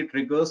MACD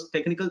triggers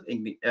technical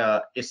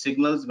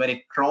signals when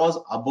it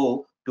crosses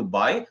above to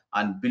buy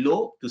and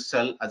below to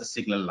sell as a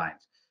signal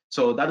lines.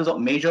 So that is a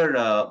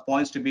major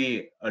points to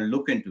be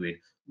look into it.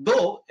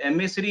 Though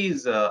MACD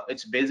is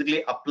it's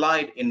basically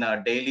applied in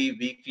a daily,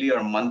 weekly,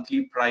 or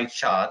monthly price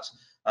charts,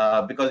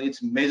 because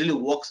it's majorly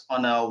works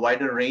on a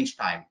wider range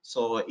time.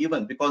 So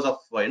even because of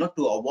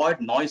to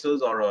avoid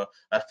noises or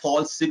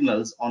false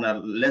signals on a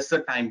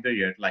lesser time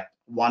period, like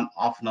one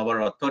half an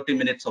hour or 30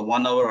 minutes or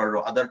 1 hour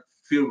or other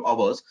few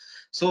hours,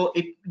 so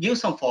it gives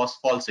some false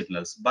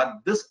signals. But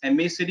this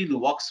MACD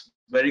works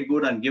very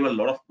good and give a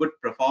lot of good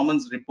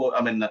performance report.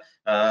 I mean,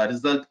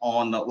 result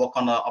on work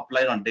on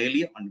applied on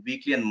daily, on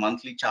weekly, and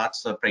monthly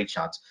charts, price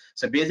charts.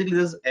 So basically,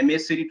 this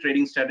MACD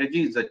trading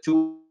strategy is a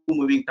two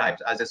moving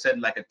types, as I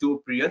said, like a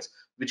two periods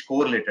which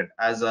correlated,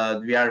 as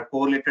we are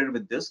correlated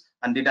with this,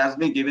 and it has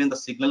been given the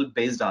signal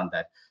based on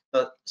that.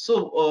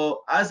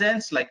 As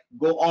ends, like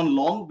go on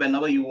long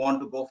whenever you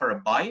want to go for a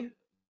buy.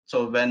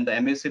 So when the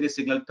MACD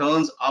signal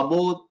turns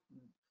above,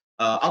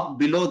 up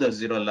below the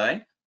zero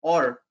line,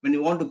 or when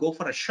you want to go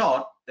for a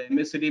short, the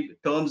MACD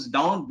turns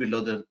down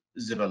below the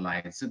zero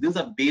line. So these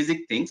are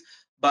basic things.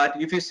 But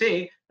if you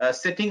say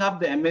setting up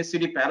the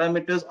MACD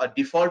parameters, a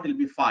default will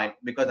be fine,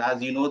 because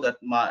as you know that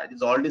it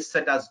is already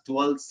set as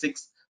 12,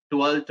 6,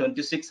 12,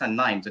 26, and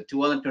 9. So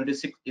 12 and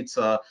 26, it's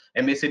a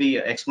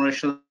MACD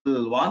exponential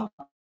one,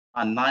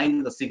 and 9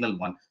 is the signal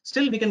one.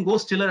 Still, we can go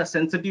still at a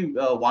sensitive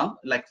one,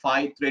 like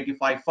 5,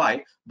 385, 5,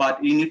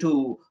 but you need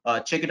to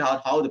check it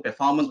out how the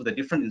performance with the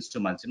different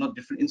instruments.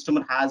 Different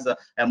instrument has a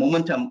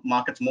momentum,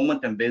 market's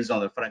momentum based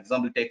on it. For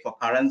example, take for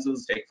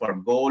currencies, take for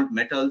gold,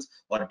 metals,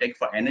 or take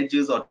for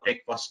energies, or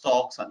take for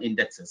stocks and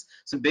indexes.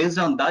 So based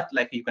on that,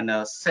 like you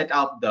can set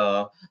up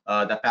the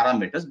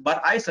parameters.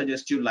 But I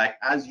suggest you, like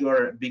as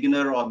you're a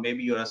beginner, or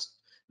maybe you're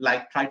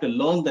like try to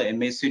learn the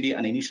MACD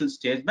an initial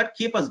stage, but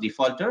keep as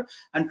defaulter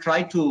and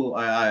try to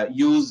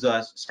use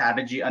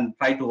strategy and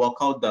try to work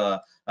out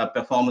the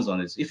performance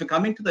on this. If you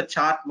come into the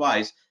chart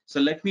wise,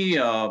 so let me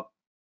show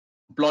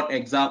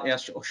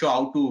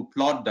how to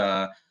plot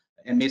the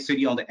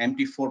MACD on the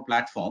MT4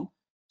 platform.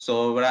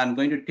 So where I'm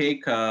going to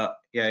take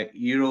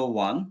Euro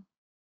 1.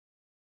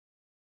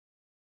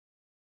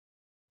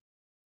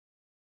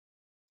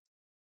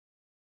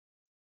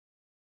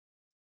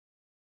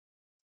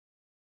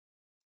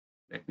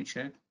 Let me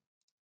check.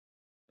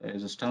 There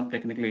is a some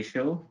technical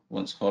issue.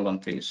 Once, hold on,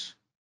 please.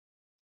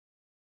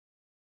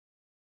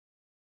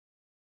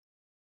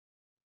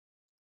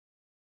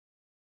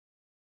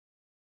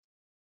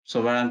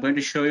 So where I'm going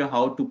to show you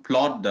how to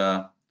plot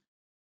the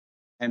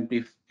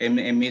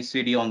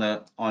MACD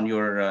on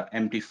your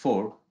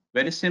MT4.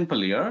 Very simple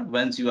here.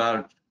 Once you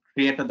have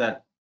created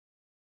that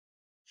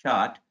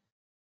chart,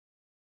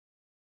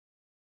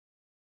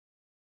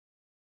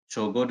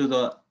 so go to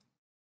the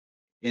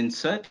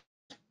insert,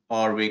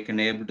 or we can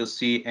able to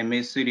see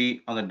MACD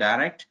on the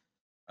direct.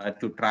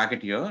 To track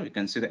it here, you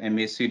can see the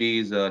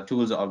MACD's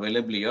tools are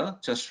available here.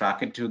 Just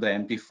track it to the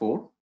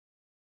MT4.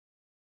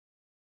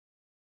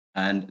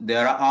 And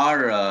there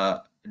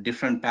are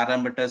different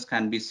parameters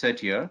can be set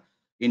here,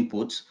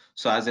 inputs.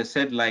 So as I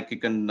said, like you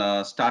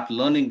can start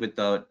learning with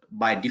the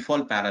by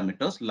default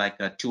parameters, like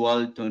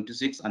 12,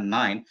 26, and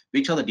 9,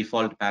 which are the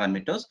default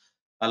parameters.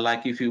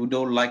 Like if you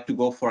don't like to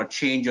go for a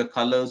change your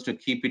colors to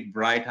keep it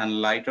bright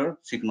and lighter,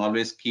 so you can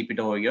always keep it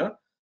over here,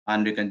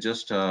 and you can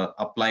just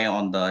apply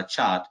on the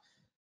chart.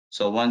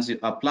 So once you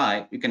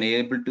apply, you can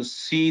able to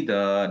see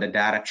the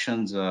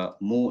directions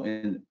move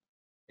in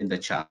the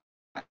chart.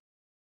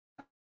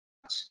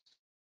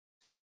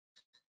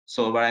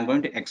 So where I'm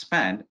going to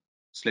expand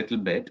this little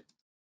bit,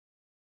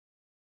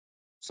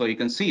 so you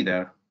can see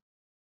there.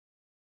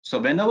 So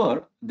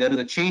whenever there is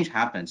a change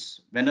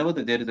happens, whenever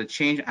there is a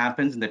change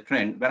happens in the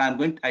trend, where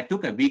I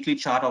took a weekly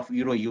chart of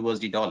Euro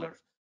USD dollar.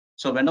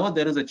 So whenever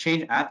there is a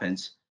change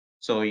happens,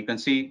 so you can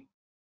see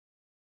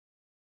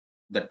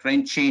the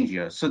trend change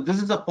here. So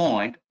this is a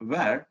point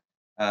where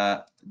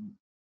the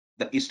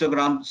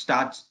histogram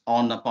starts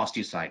on the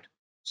positive side.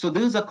 So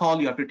this is a call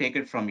you have to take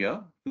it from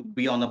here to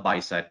be on the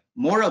buy side.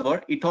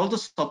 Moreover, it also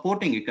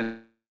supporting, you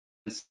can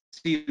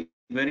see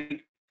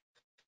very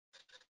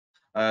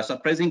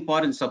surprising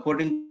part is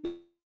supporting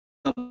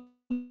the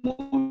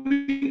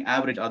moving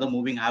average, other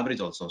moving average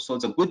also. So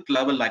it's a good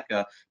level, like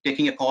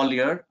taking a call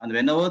here, and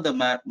whenever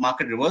the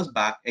market reverse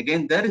back,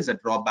 again there is a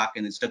drawback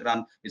in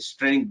Instagram. It's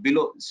trading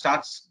below,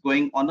 starts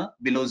going on a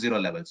below zero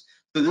levels.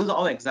 So this is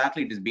how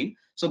exactly it has been.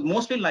 So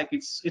mostly like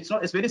it's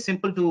very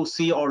simple to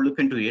see or look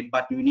into it,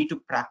 but you need to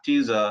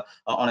practice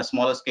on a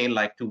smaller scale,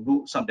 like to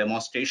do some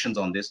demonstrations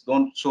on this,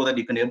 don't so that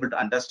you can able to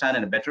understand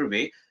in a better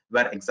way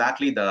where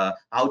exactly the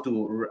how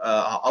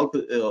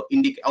to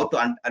indicate, how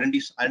to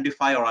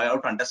identify or how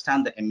to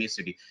understand the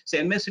MACD. So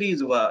MACD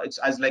is it's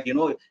as like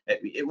only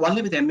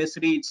with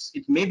MACD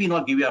it maybe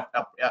not give you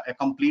a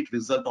complete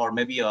result, or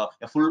maybe a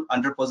full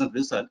 100%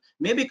 result.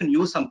 Maybe you can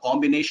use some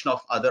combination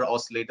of other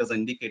oscillators and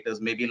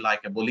indicators, maybe like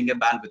a Bollinger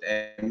Band with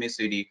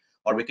MACD,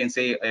 or we can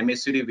say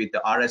MACD with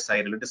the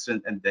RSI, relative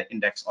strength and the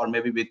index, or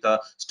maybe with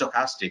the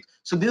stochastic.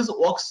 So this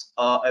works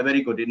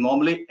very good. It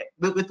normally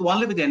with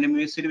only with the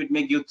MACD, it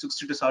may give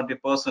 60 to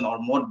 70% or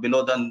more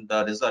below than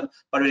the result.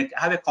 But we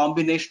have a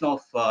combination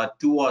of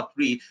two or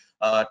three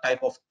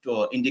type of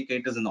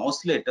indicators and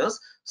oscillators,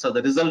 so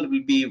the result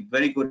will be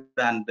very good,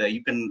 and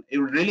you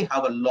will really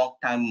have a long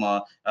time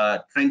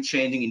trend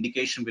changing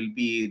indication will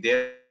be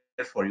there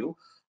for you.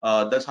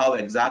 That's how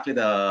exactly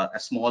a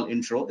small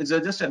intro. It's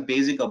just a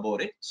basic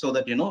about it, so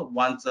that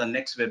once the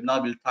next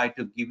webinar we'll try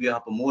to give you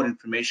up more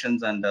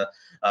informations and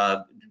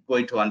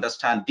going to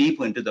understand deep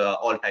into the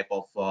all type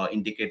of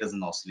indicators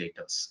and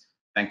oscillators.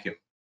 Thank you.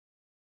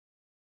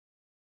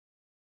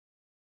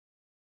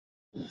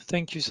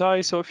 Thank you, Sai.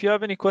 So if you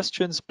have any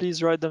questions,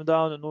 please write them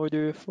down in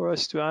order for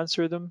us to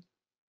answer them.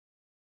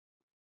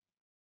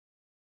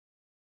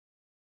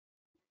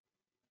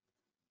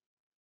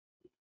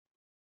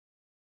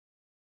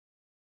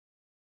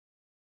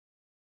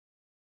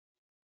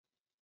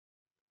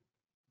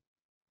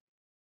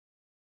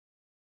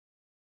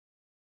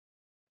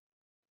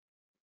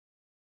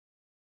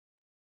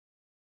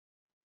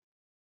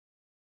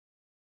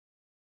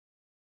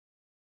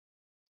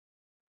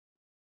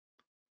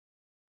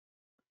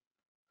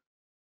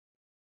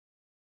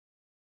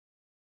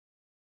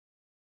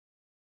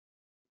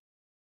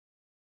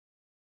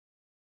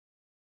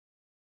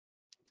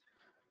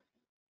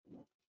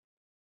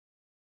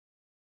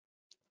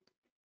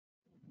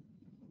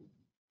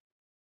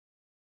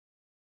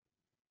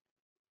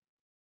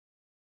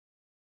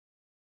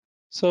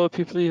 So if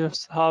you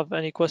please have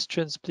any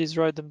questions, please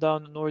write them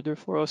down in order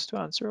for us to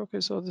answer.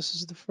 Okay, so this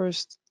is the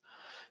first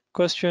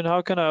question.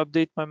 How can I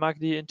update my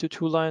MACD into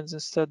 2 lines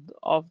instead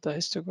of the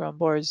histogram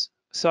bars?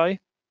 Sai?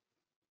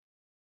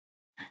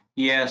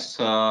 Yes,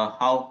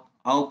 how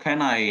can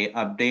I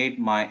update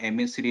my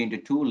MACD into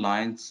 2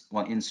 lines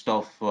instead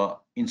of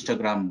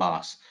Instagram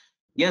bars?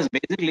 Yes,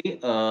 basically,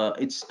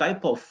 it's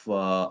type of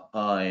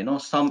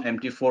some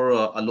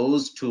MT4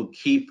 allows to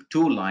keep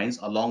 2 lines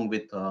along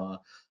with the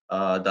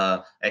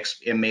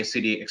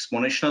MACD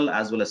exponential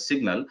as well as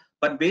signal.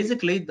 But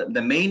basically,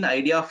 the main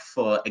idea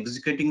of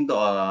executing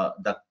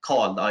the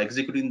call,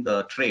 executing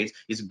the trades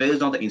is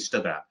based on the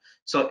Instagram.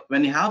 So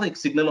when you have a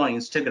signal on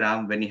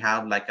Instagram, when you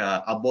have like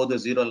a above the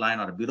zero line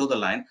or below the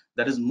line,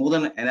 that is more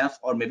than enough,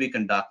 or maybe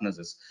can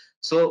darknesses.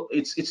 So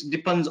it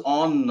depends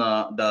on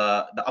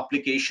the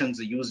applications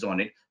used on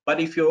it. But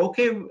if you're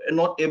okay,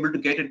 not able to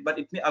get it, but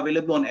it may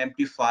available on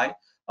MT5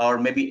 or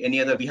maybe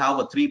any other. We have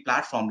a 3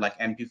 platform like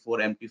MT4,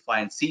 MT5,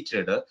 and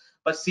CTrader.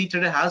 But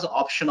CTrader has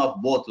option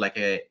of both, like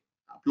a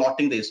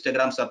plotting the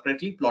Instagram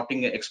separately,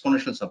 plotting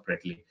exponential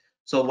separately.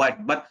 So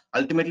what? But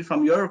ultimately,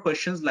 from your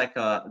questions, like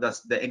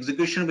the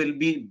execution will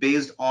be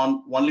based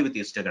on only with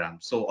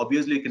Instagram. So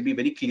obviously, it can be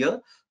very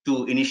clear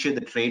to initiate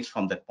the trades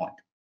from that point.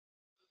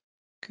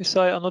 Okay,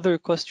 Sai, another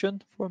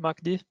question for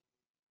MACD.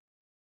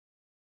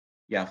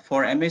 Yeah,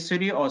 for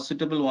MACD, or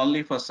suitable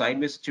only for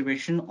sideways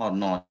situation or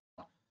not?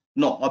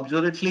 No,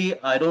 absolutely.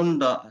 I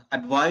don't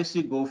advise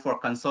you go for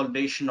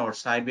consolidation or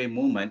sideways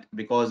movement,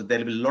 because there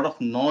will be a lot of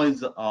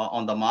noise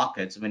on the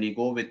markets when you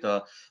go with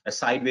a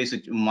sideways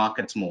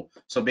markets move.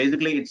 So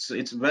basically,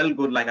 it's well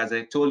good. Like as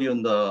I told you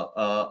in the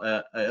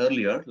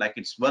earlier, like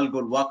it's well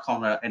good work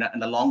on in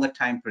a longer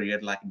time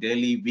period, like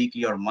daily,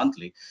 weekly, or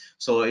monthly.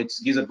 So it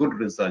gives a good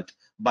result.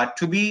 But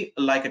to be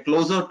like a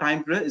closer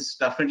time period, is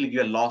definitely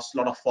give a lot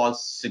of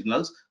false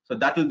signals. So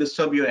that will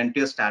disturb your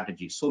entire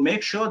strategy. So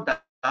make sure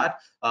that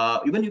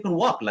even you can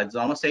work, like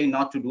I'm not saying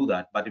not to do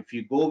that, but if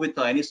you go with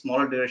any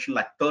smaller duration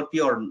like 30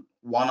 or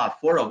 1 or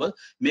 4 hours,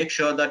 make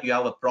sure that you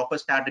have a proper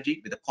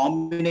strategy with a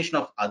combination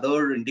of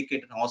other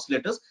indicator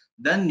oscillators,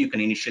 then you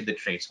can initiate the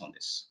trades on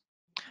this.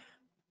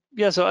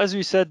 Yeah, so as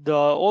we said,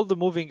 all the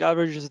moving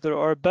averages there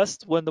are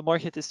best when the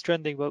market is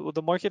trending, but when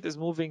the market is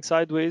moving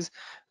sideways,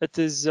 they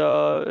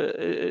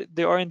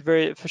aren't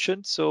very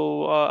efficient.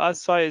 So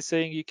as Sai is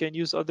saying, you can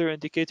use other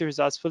indicators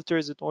as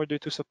filters in order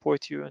to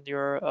support you in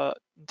your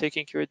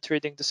taking your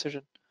trading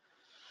decision.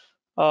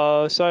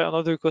 Sai,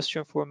 another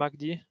question for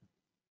MACD.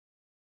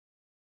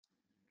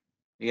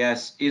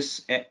 Yes,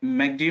 is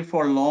MACD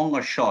for long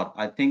or short?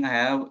 I think I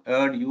have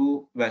heard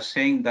you were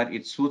saying that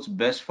it suits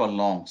best for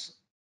longs.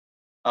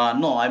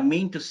 No, I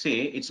mean to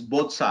say it's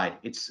both side.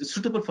 It's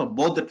suitable for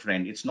both the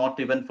trend. It's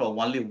not even for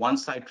only one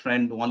side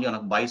trend, only on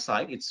a buy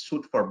side. It's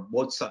suit for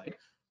both side.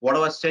 What I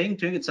was saying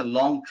to you, it's a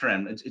long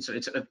trend. It's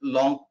a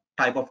long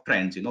type of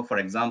trends. For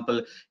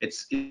example,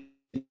 it's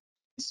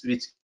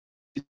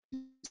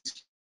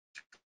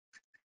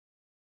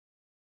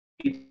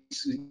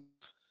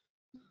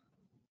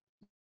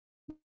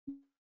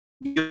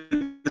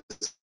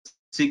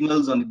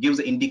signals and gives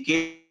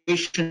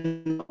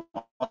indication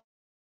on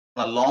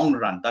a long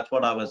run. That's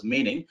what I was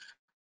meaning.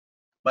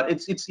 But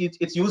it's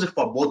used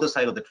for both the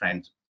side of the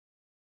trend.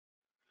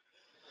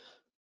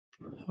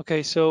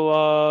 Okay,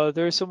 so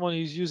there is someone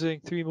who's using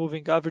three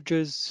moving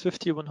averages,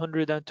 50,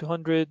 100, and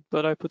 200,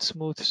 but I put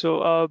smooth.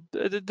 So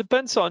it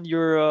depends on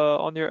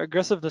your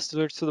aggressiveness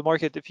to the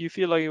market. If you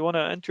feel like you want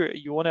to enter,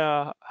 you want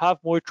to have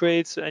more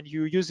trades, and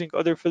you're using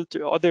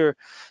other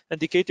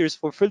indicators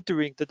for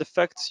filtering the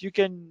defects, you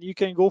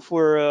can go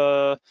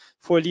for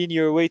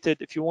linear weighted.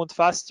 If you want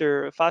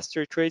faster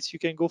trades, you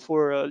can go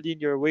for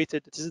linear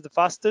weighted. This is the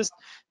fastest.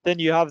 Then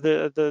you have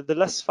the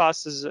less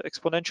fast is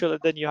exponential, and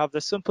then you have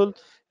the simple,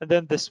 and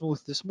then the smooth.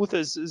 The smooth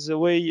is a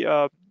way,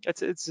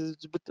 it's a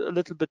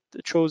little bit,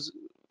 it shows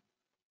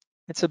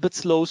it's a bit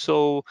slow.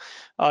 So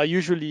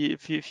usually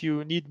if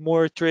you need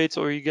more trades,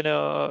 or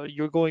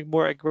you're going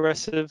more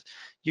aggressive,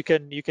 you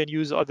can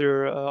use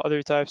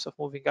other types of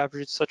moving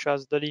averages, such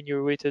as the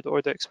linear weighted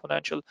or the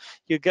exponential.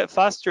 You get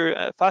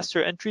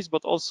faster entries,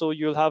 but also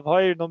you'll have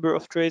higher number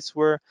of trades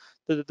where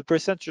the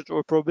percentage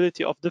or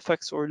probability of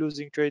defects or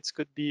losing trades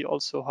could be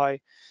also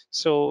high.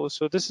 So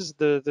this is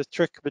the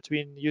trick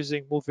between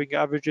using moving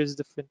averages,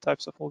 different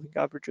types of moving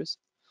averages.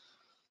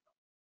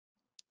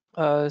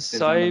 There's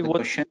Sai, another what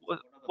question. what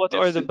What what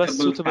are the are best the best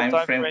suitable suitable time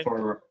time frame frame?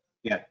 for,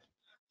 yeah,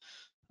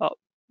 Uh,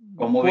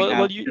 for moving well,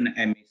 average in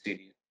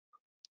MACD?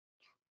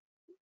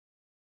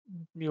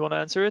 you want to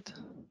answer it?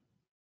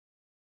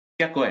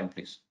 Yeah, go ahead,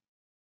 please.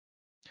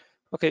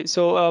 Okay,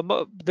 so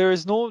there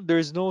is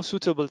no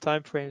suitable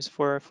time frames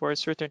for a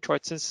certain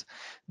chart, since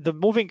the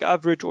moving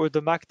average or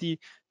the MACD,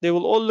 they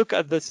will all look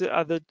at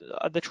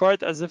the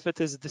chart as if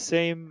it is the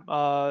same,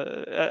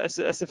 as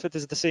if it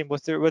is the same,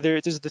 whether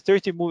it is the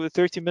 30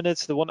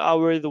 minutes, the 1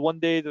 hour, the 1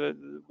 day, the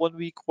 1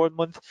 week, 1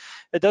 month.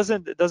 It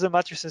doesn't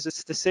matter, since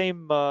it's the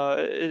same.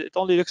 It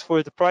only looks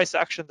for the price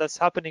action that's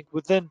happening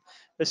within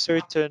a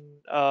certain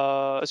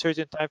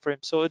time frame.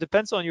 So it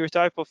depends on your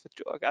type of,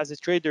 as a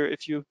trader.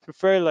 If you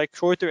prefer like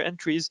shorter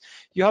entries,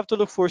 you have to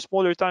look for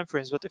smaller time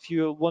frames. But if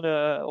you want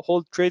to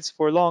hold trades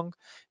for long,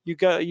 you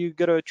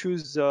gotta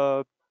choose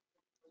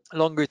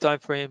longer time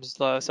frames,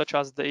 such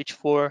as the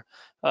H4,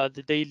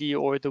 the daily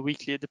or the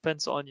weekly. It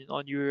depends on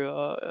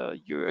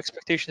your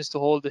expectations to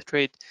hold the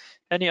trade.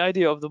 Any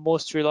idea of the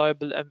most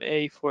reliable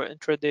MA for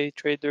intraday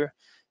trader?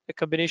 A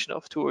combination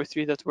of two or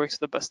three that works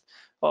the best.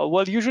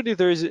 Well, usually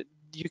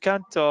you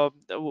can't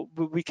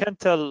we can't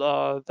tell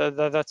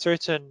that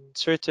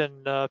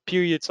certain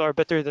periods are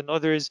better than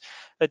others.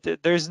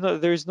 There's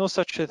no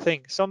such a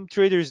thing. Some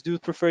traders do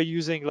prefer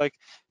using like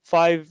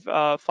 5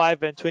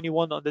 and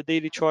 21 on the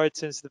daily chart,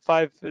 since the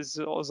 5 is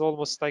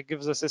almost like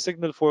gives us a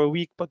signal for a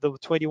week, but the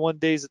 21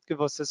 days, it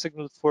gives us a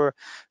signal for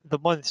the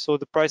month, so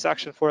the price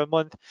action for a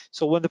month.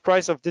 So when the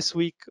price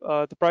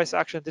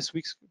action this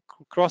week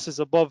crosses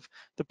above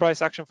the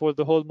price action for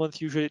the whole month,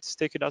 usually it's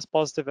taken as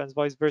positive, and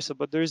vice versa.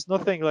 But there is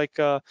nothing like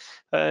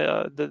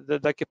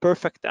like a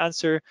perfect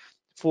answer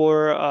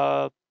for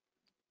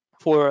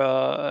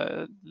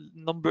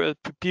number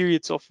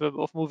periods of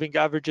moving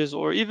averages,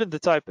 or even the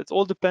type. It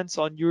all depends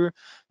on your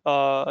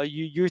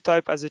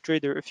type as a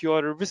trader. If you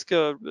are a risk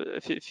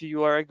if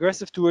you are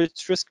aggressive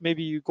towards risk,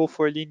 maybe you go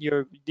for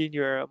linear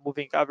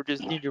moving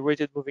averages, linear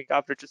weighted moving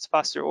averages,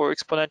 faster, or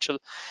exponential.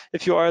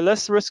 If you are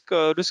less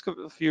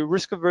if you're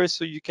risk averse,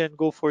 so you can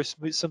go for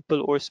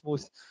simple or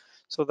smooth.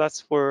 So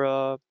that's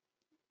for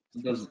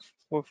There's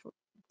for,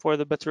 for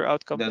the better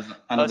outcome. there's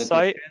another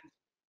Sai,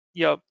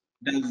 question.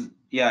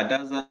 yeah.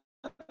 Does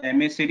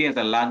MACD as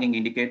a lagging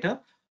indicator?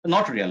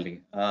 Not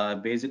really.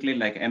 Basically,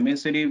 like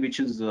MACD, which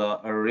is a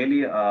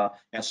really a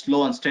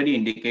slow and steady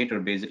indicator.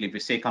 Basically, if we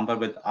say compare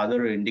with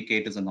other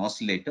indicators and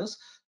oscillators,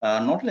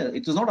 not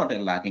it is not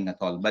lagging at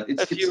all. But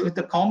it's if it's you with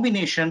the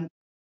combination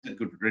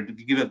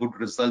give a good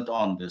result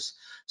on this.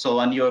 So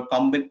on your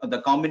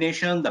the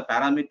combination, the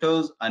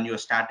parameters, and your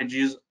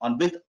strategies on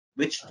with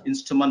which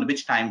instrument,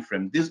 which time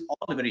frame. These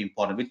all very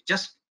important. With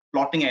just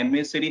plotting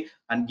MACD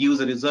and gives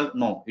a result,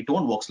 no, it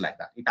won't works like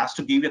that. It has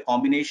to give you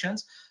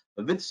combinations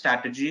with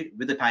strategy,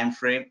 with the time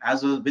frame,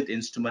 as well with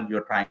instrument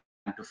you're trying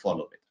to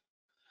follow with.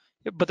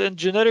 Yeah, but in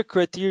generic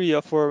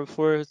criteria for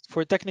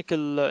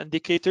technical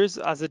indicators,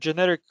 as a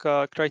generic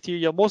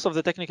criteria, most of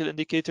the technical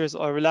indicators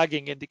are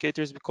lagging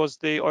indicators, because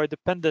they are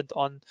dependent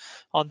on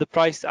the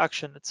price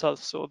action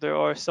itself. So there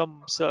are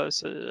some a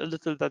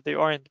little that they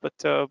aren't, but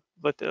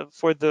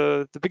for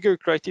the bigger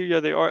criteria,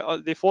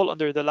 they fall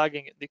under the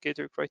lagging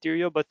indicator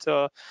criteria. But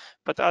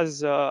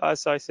as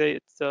I say,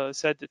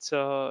 it's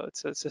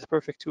a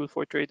perfect tool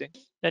for trading.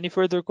 Any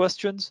further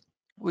questions?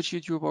 Which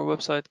YouTube or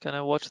website can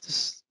I watch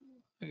this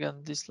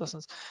again, these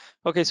lessons?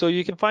 Okay, so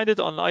you can find it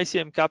on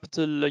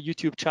ICMCapital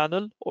YouTube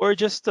channel, or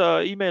just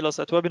email us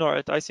at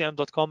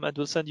webinar@icm.com, and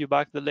we'll send you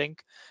back the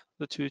link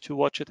to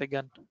watch it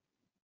again.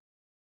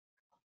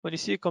 When you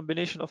see a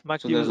combination of So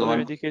MACD there's with other one.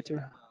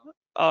 indicator,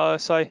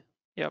 Sai,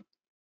 yeah.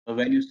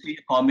 When you see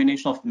a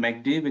combination of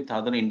MACD with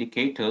other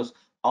indicators,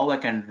 how I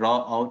can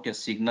draw out a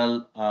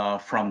signal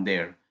from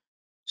there.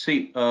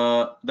 See,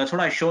 that's what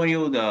I show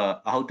you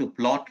the how to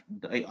plot.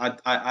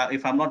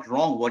 If I'm not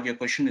wrong, what your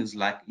question is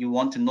like, you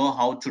want to know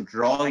how to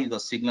draw the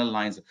signal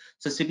lines.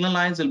 So signal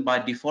lines will by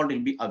default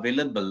will be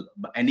available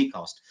by any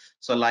cost.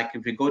 So like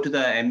if you go to the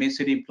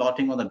MACD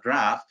plotting on the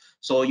graph,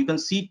 so you can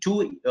see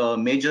two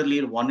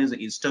majorly. One is the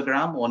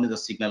histogram, one is the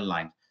signal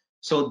line.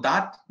 So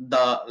that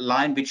the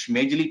line which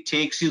majorly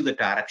takes you the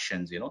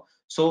directions,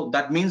 so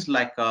that means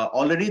like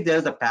already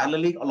there's a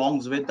parallelly along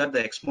with that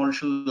the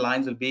exponential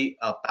lines will be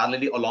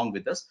parallelly along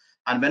with us.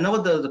 And whenever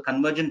the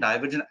convergent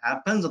divergent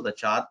happens on the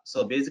chart,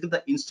 so basically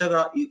the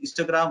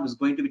histogram is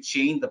going to be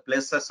changed the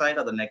plus side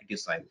or the negative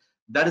side.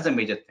 That is a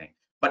major thing.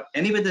 But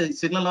anyway, the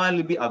signal line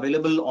will be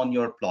available on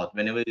your plot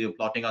whenever you're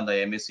plotting on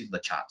the MAC the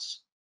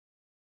charts.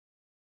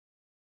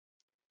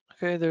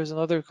 Okay, there's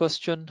another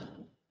question.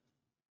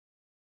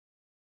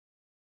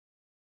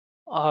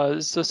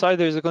 So Sai,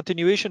 there's a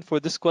continuation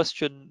for this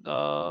question.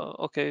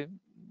 Okay,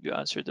 you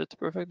answered it.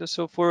 Perfect.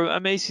 So for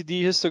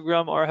MACD,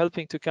 histogram are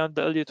helping to count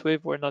the Elliott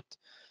wave or not?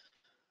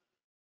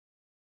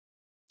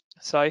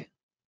 Sai?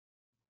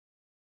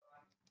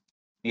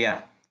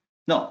 Yeah.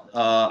 No,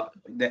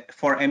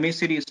 for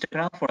MACD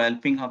Instagram for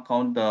helping her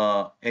count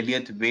the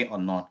Elliott way or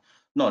not.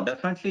 No,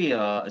 definitely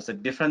it's a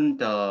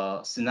different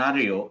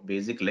scenario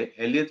basically.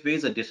 Elliott way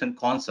is a different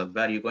concept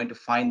where you're going to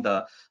find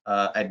a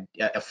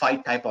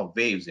five type of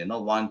waves,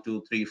 one,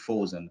 two, three,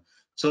 fours, and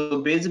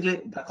so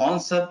basically the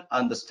concept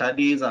and the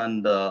studies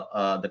and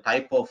the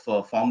type of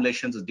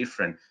formulations is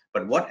different.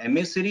 But what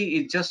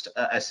MACD is just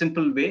a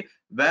simple way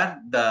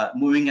where the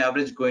moving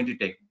average is going to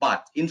take.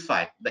 But in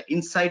fact, the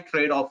inside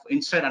trade of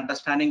inside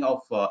understanding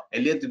of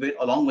Elliott wave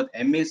along with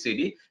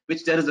MACD,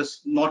 which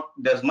there's much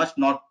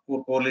not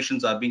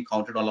correlations are being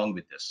counted along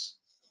with this.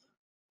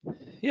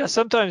 Yeah,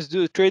 sometimes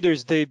the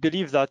traders they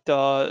believe that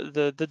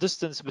the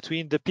distance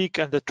between the peak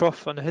and the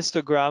trough on a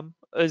histogram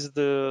is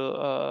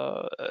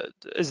the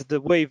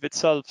wave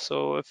itself.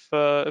 So if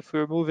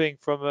we're moving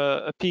from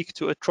a peak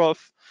to a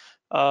trough,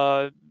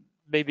 uh,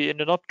 maybe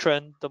in an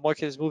uptrend, the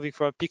market is moving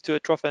from a peak to a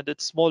trough and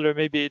it's smaller.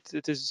 Maybe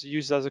it is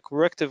used as a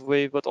corrective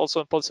wave, but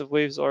also impulsive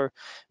waves are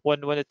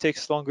when it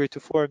takes longer to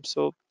form.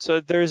 So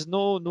there is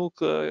no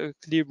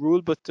clear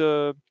rule, but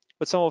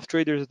some of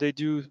traders they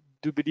do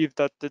believe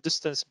that the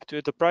distance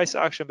between the price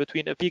action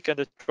between a peak and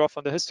a trough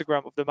on the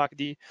histogram of the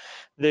MACD,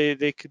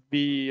 they could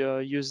be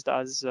used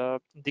as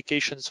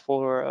indications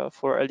for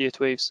Elliott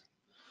waves.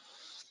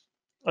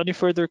 Any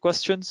further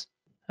questions?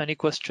 Any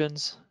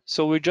questions?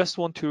 So we just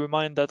want to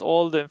remind that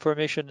all the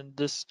information in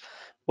this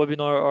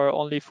webinar are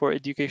only for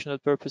educational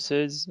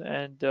purposes,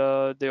 and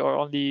they are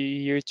only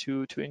here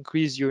to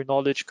increase your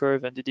knowledge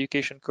curve and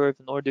education curve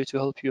in order to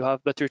help you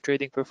have better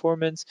trading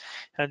performance,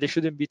 and they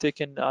shouldn't be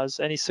taken as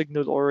any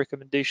signal or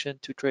recommendation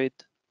to trade.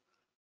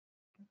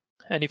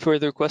 Any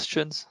further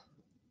questions?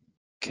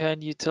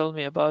 Can you tell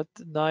me about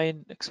the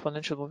 9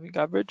 exponential moving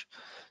average?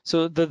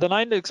 So the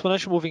 9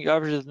 exponential moving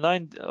average is the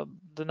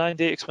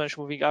 9-day exponential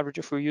moving average.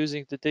 If we're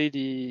using the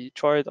daily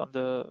chart on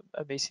the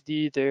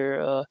MACD,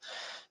 there,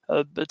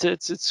 but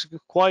it's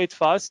quite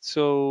fast.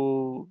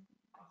 So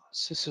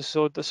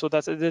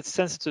that's it's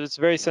sensitive. It's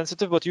very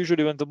sensitive. But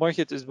usually when the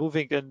market is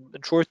moving in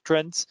short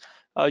trends,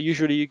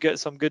 usually you get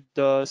some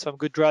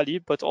good rally,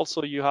 but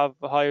also you have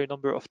a higher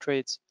number of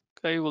trades.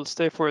 Okay, we'll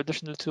stay for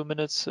additional 2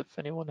 minutes if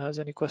anyone has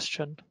any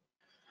question.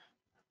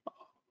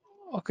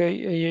 Okay,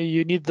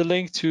 you need the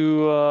link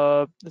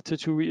to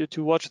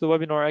watch the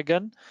webinar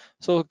again.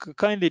 So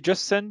kindly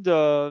just send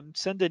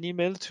an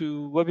email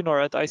to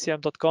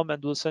webinar@icm.com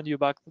and we'll send you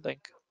back the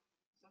link.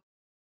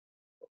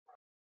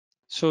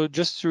 So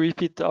just to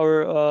repeat,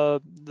 the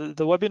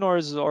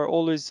webinars are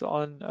always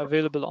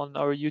available on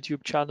our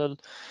YouTube channel.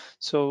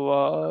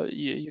 So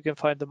you can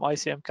find them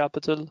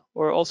ICMCapital,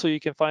 or also you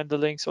can find the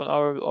links on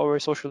our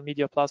social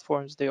media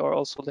platforms. They are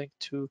also linked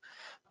to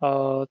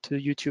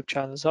YouTube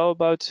channels. How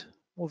about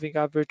moving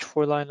average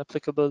for line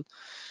applicable?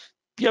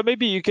 Yeah,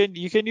 maybe you can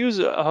use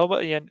how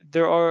about, yeah,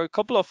 there are a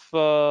couple of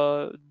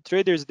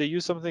traders, they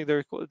use something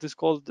this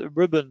called a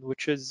ribbon,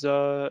 which is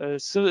a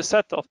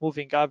set of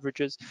moving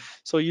averages.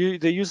 So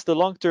they use the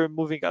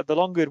the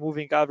longer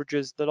moving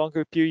averages, the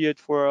longer period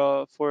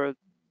for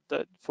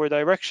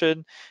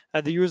direction,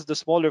 and they use the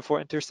smaller for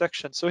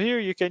intersection. So here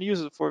you can use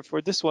it for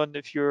this one.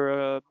 If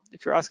you're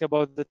asking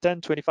about the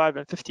 10, 25,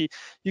 and 50,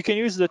 you can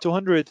use the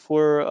 200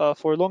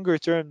 for longer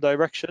term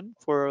direction,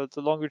 for the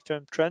longer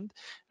term trend,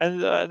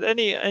 and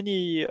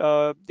any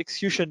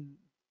execution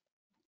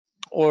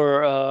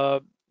or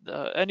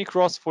any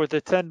cross for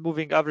the 10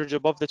 moving average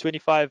above the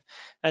 25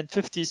 and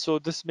 50. So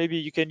this, maybe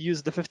you can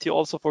use the 50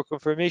 also for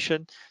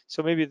confirmation.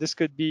 So maybe this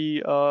could be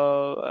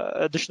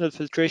additional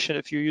filtration.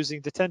 If you're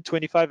using the 10,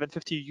 25, and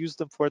 50, you use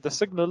them for the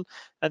signal,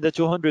 and the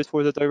 200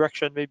 for the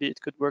direction. Maybe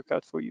it could work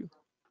out for you.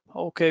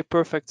 Okay,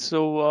 perfect.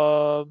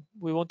 So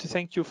we want to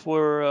thank you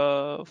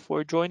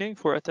for joining,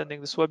 for attending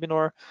this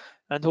webinar,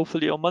 and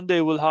hopefully on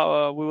Monday we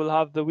will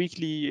have the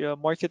weekly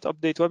market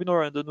update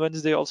webinar, and on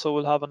Wednesday also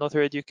we'll have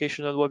another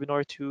educational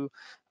webinar to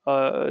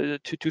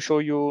to show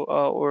you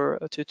or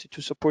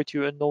to support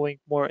you in knowing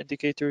more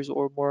indicators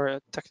or more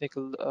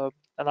technical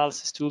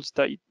analysis tools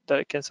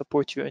that can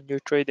support you in your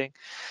trading.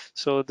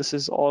 So this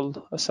is all.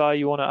 Asai,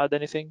 you want to add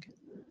anything?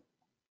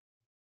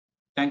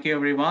 Thank you,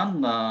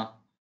 everyone.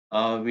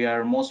 We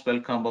are most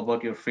welcome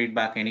about your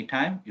feedback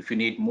anytime. If you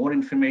need more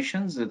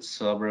information,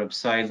 it's our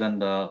websites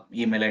and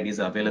email IDs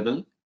are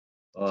available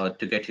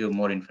to get you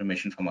more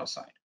information from our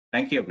side.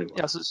 Thank you, everyone.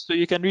 Yeah, so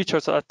you can reach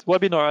us at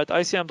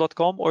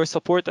webinar@icm.com or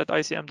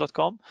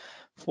support@icm.com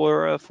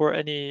for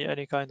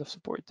any kind of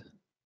support.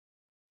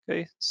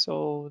 Okay,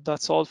 so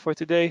that's all for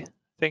today.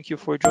 Thank you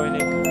for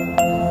joining.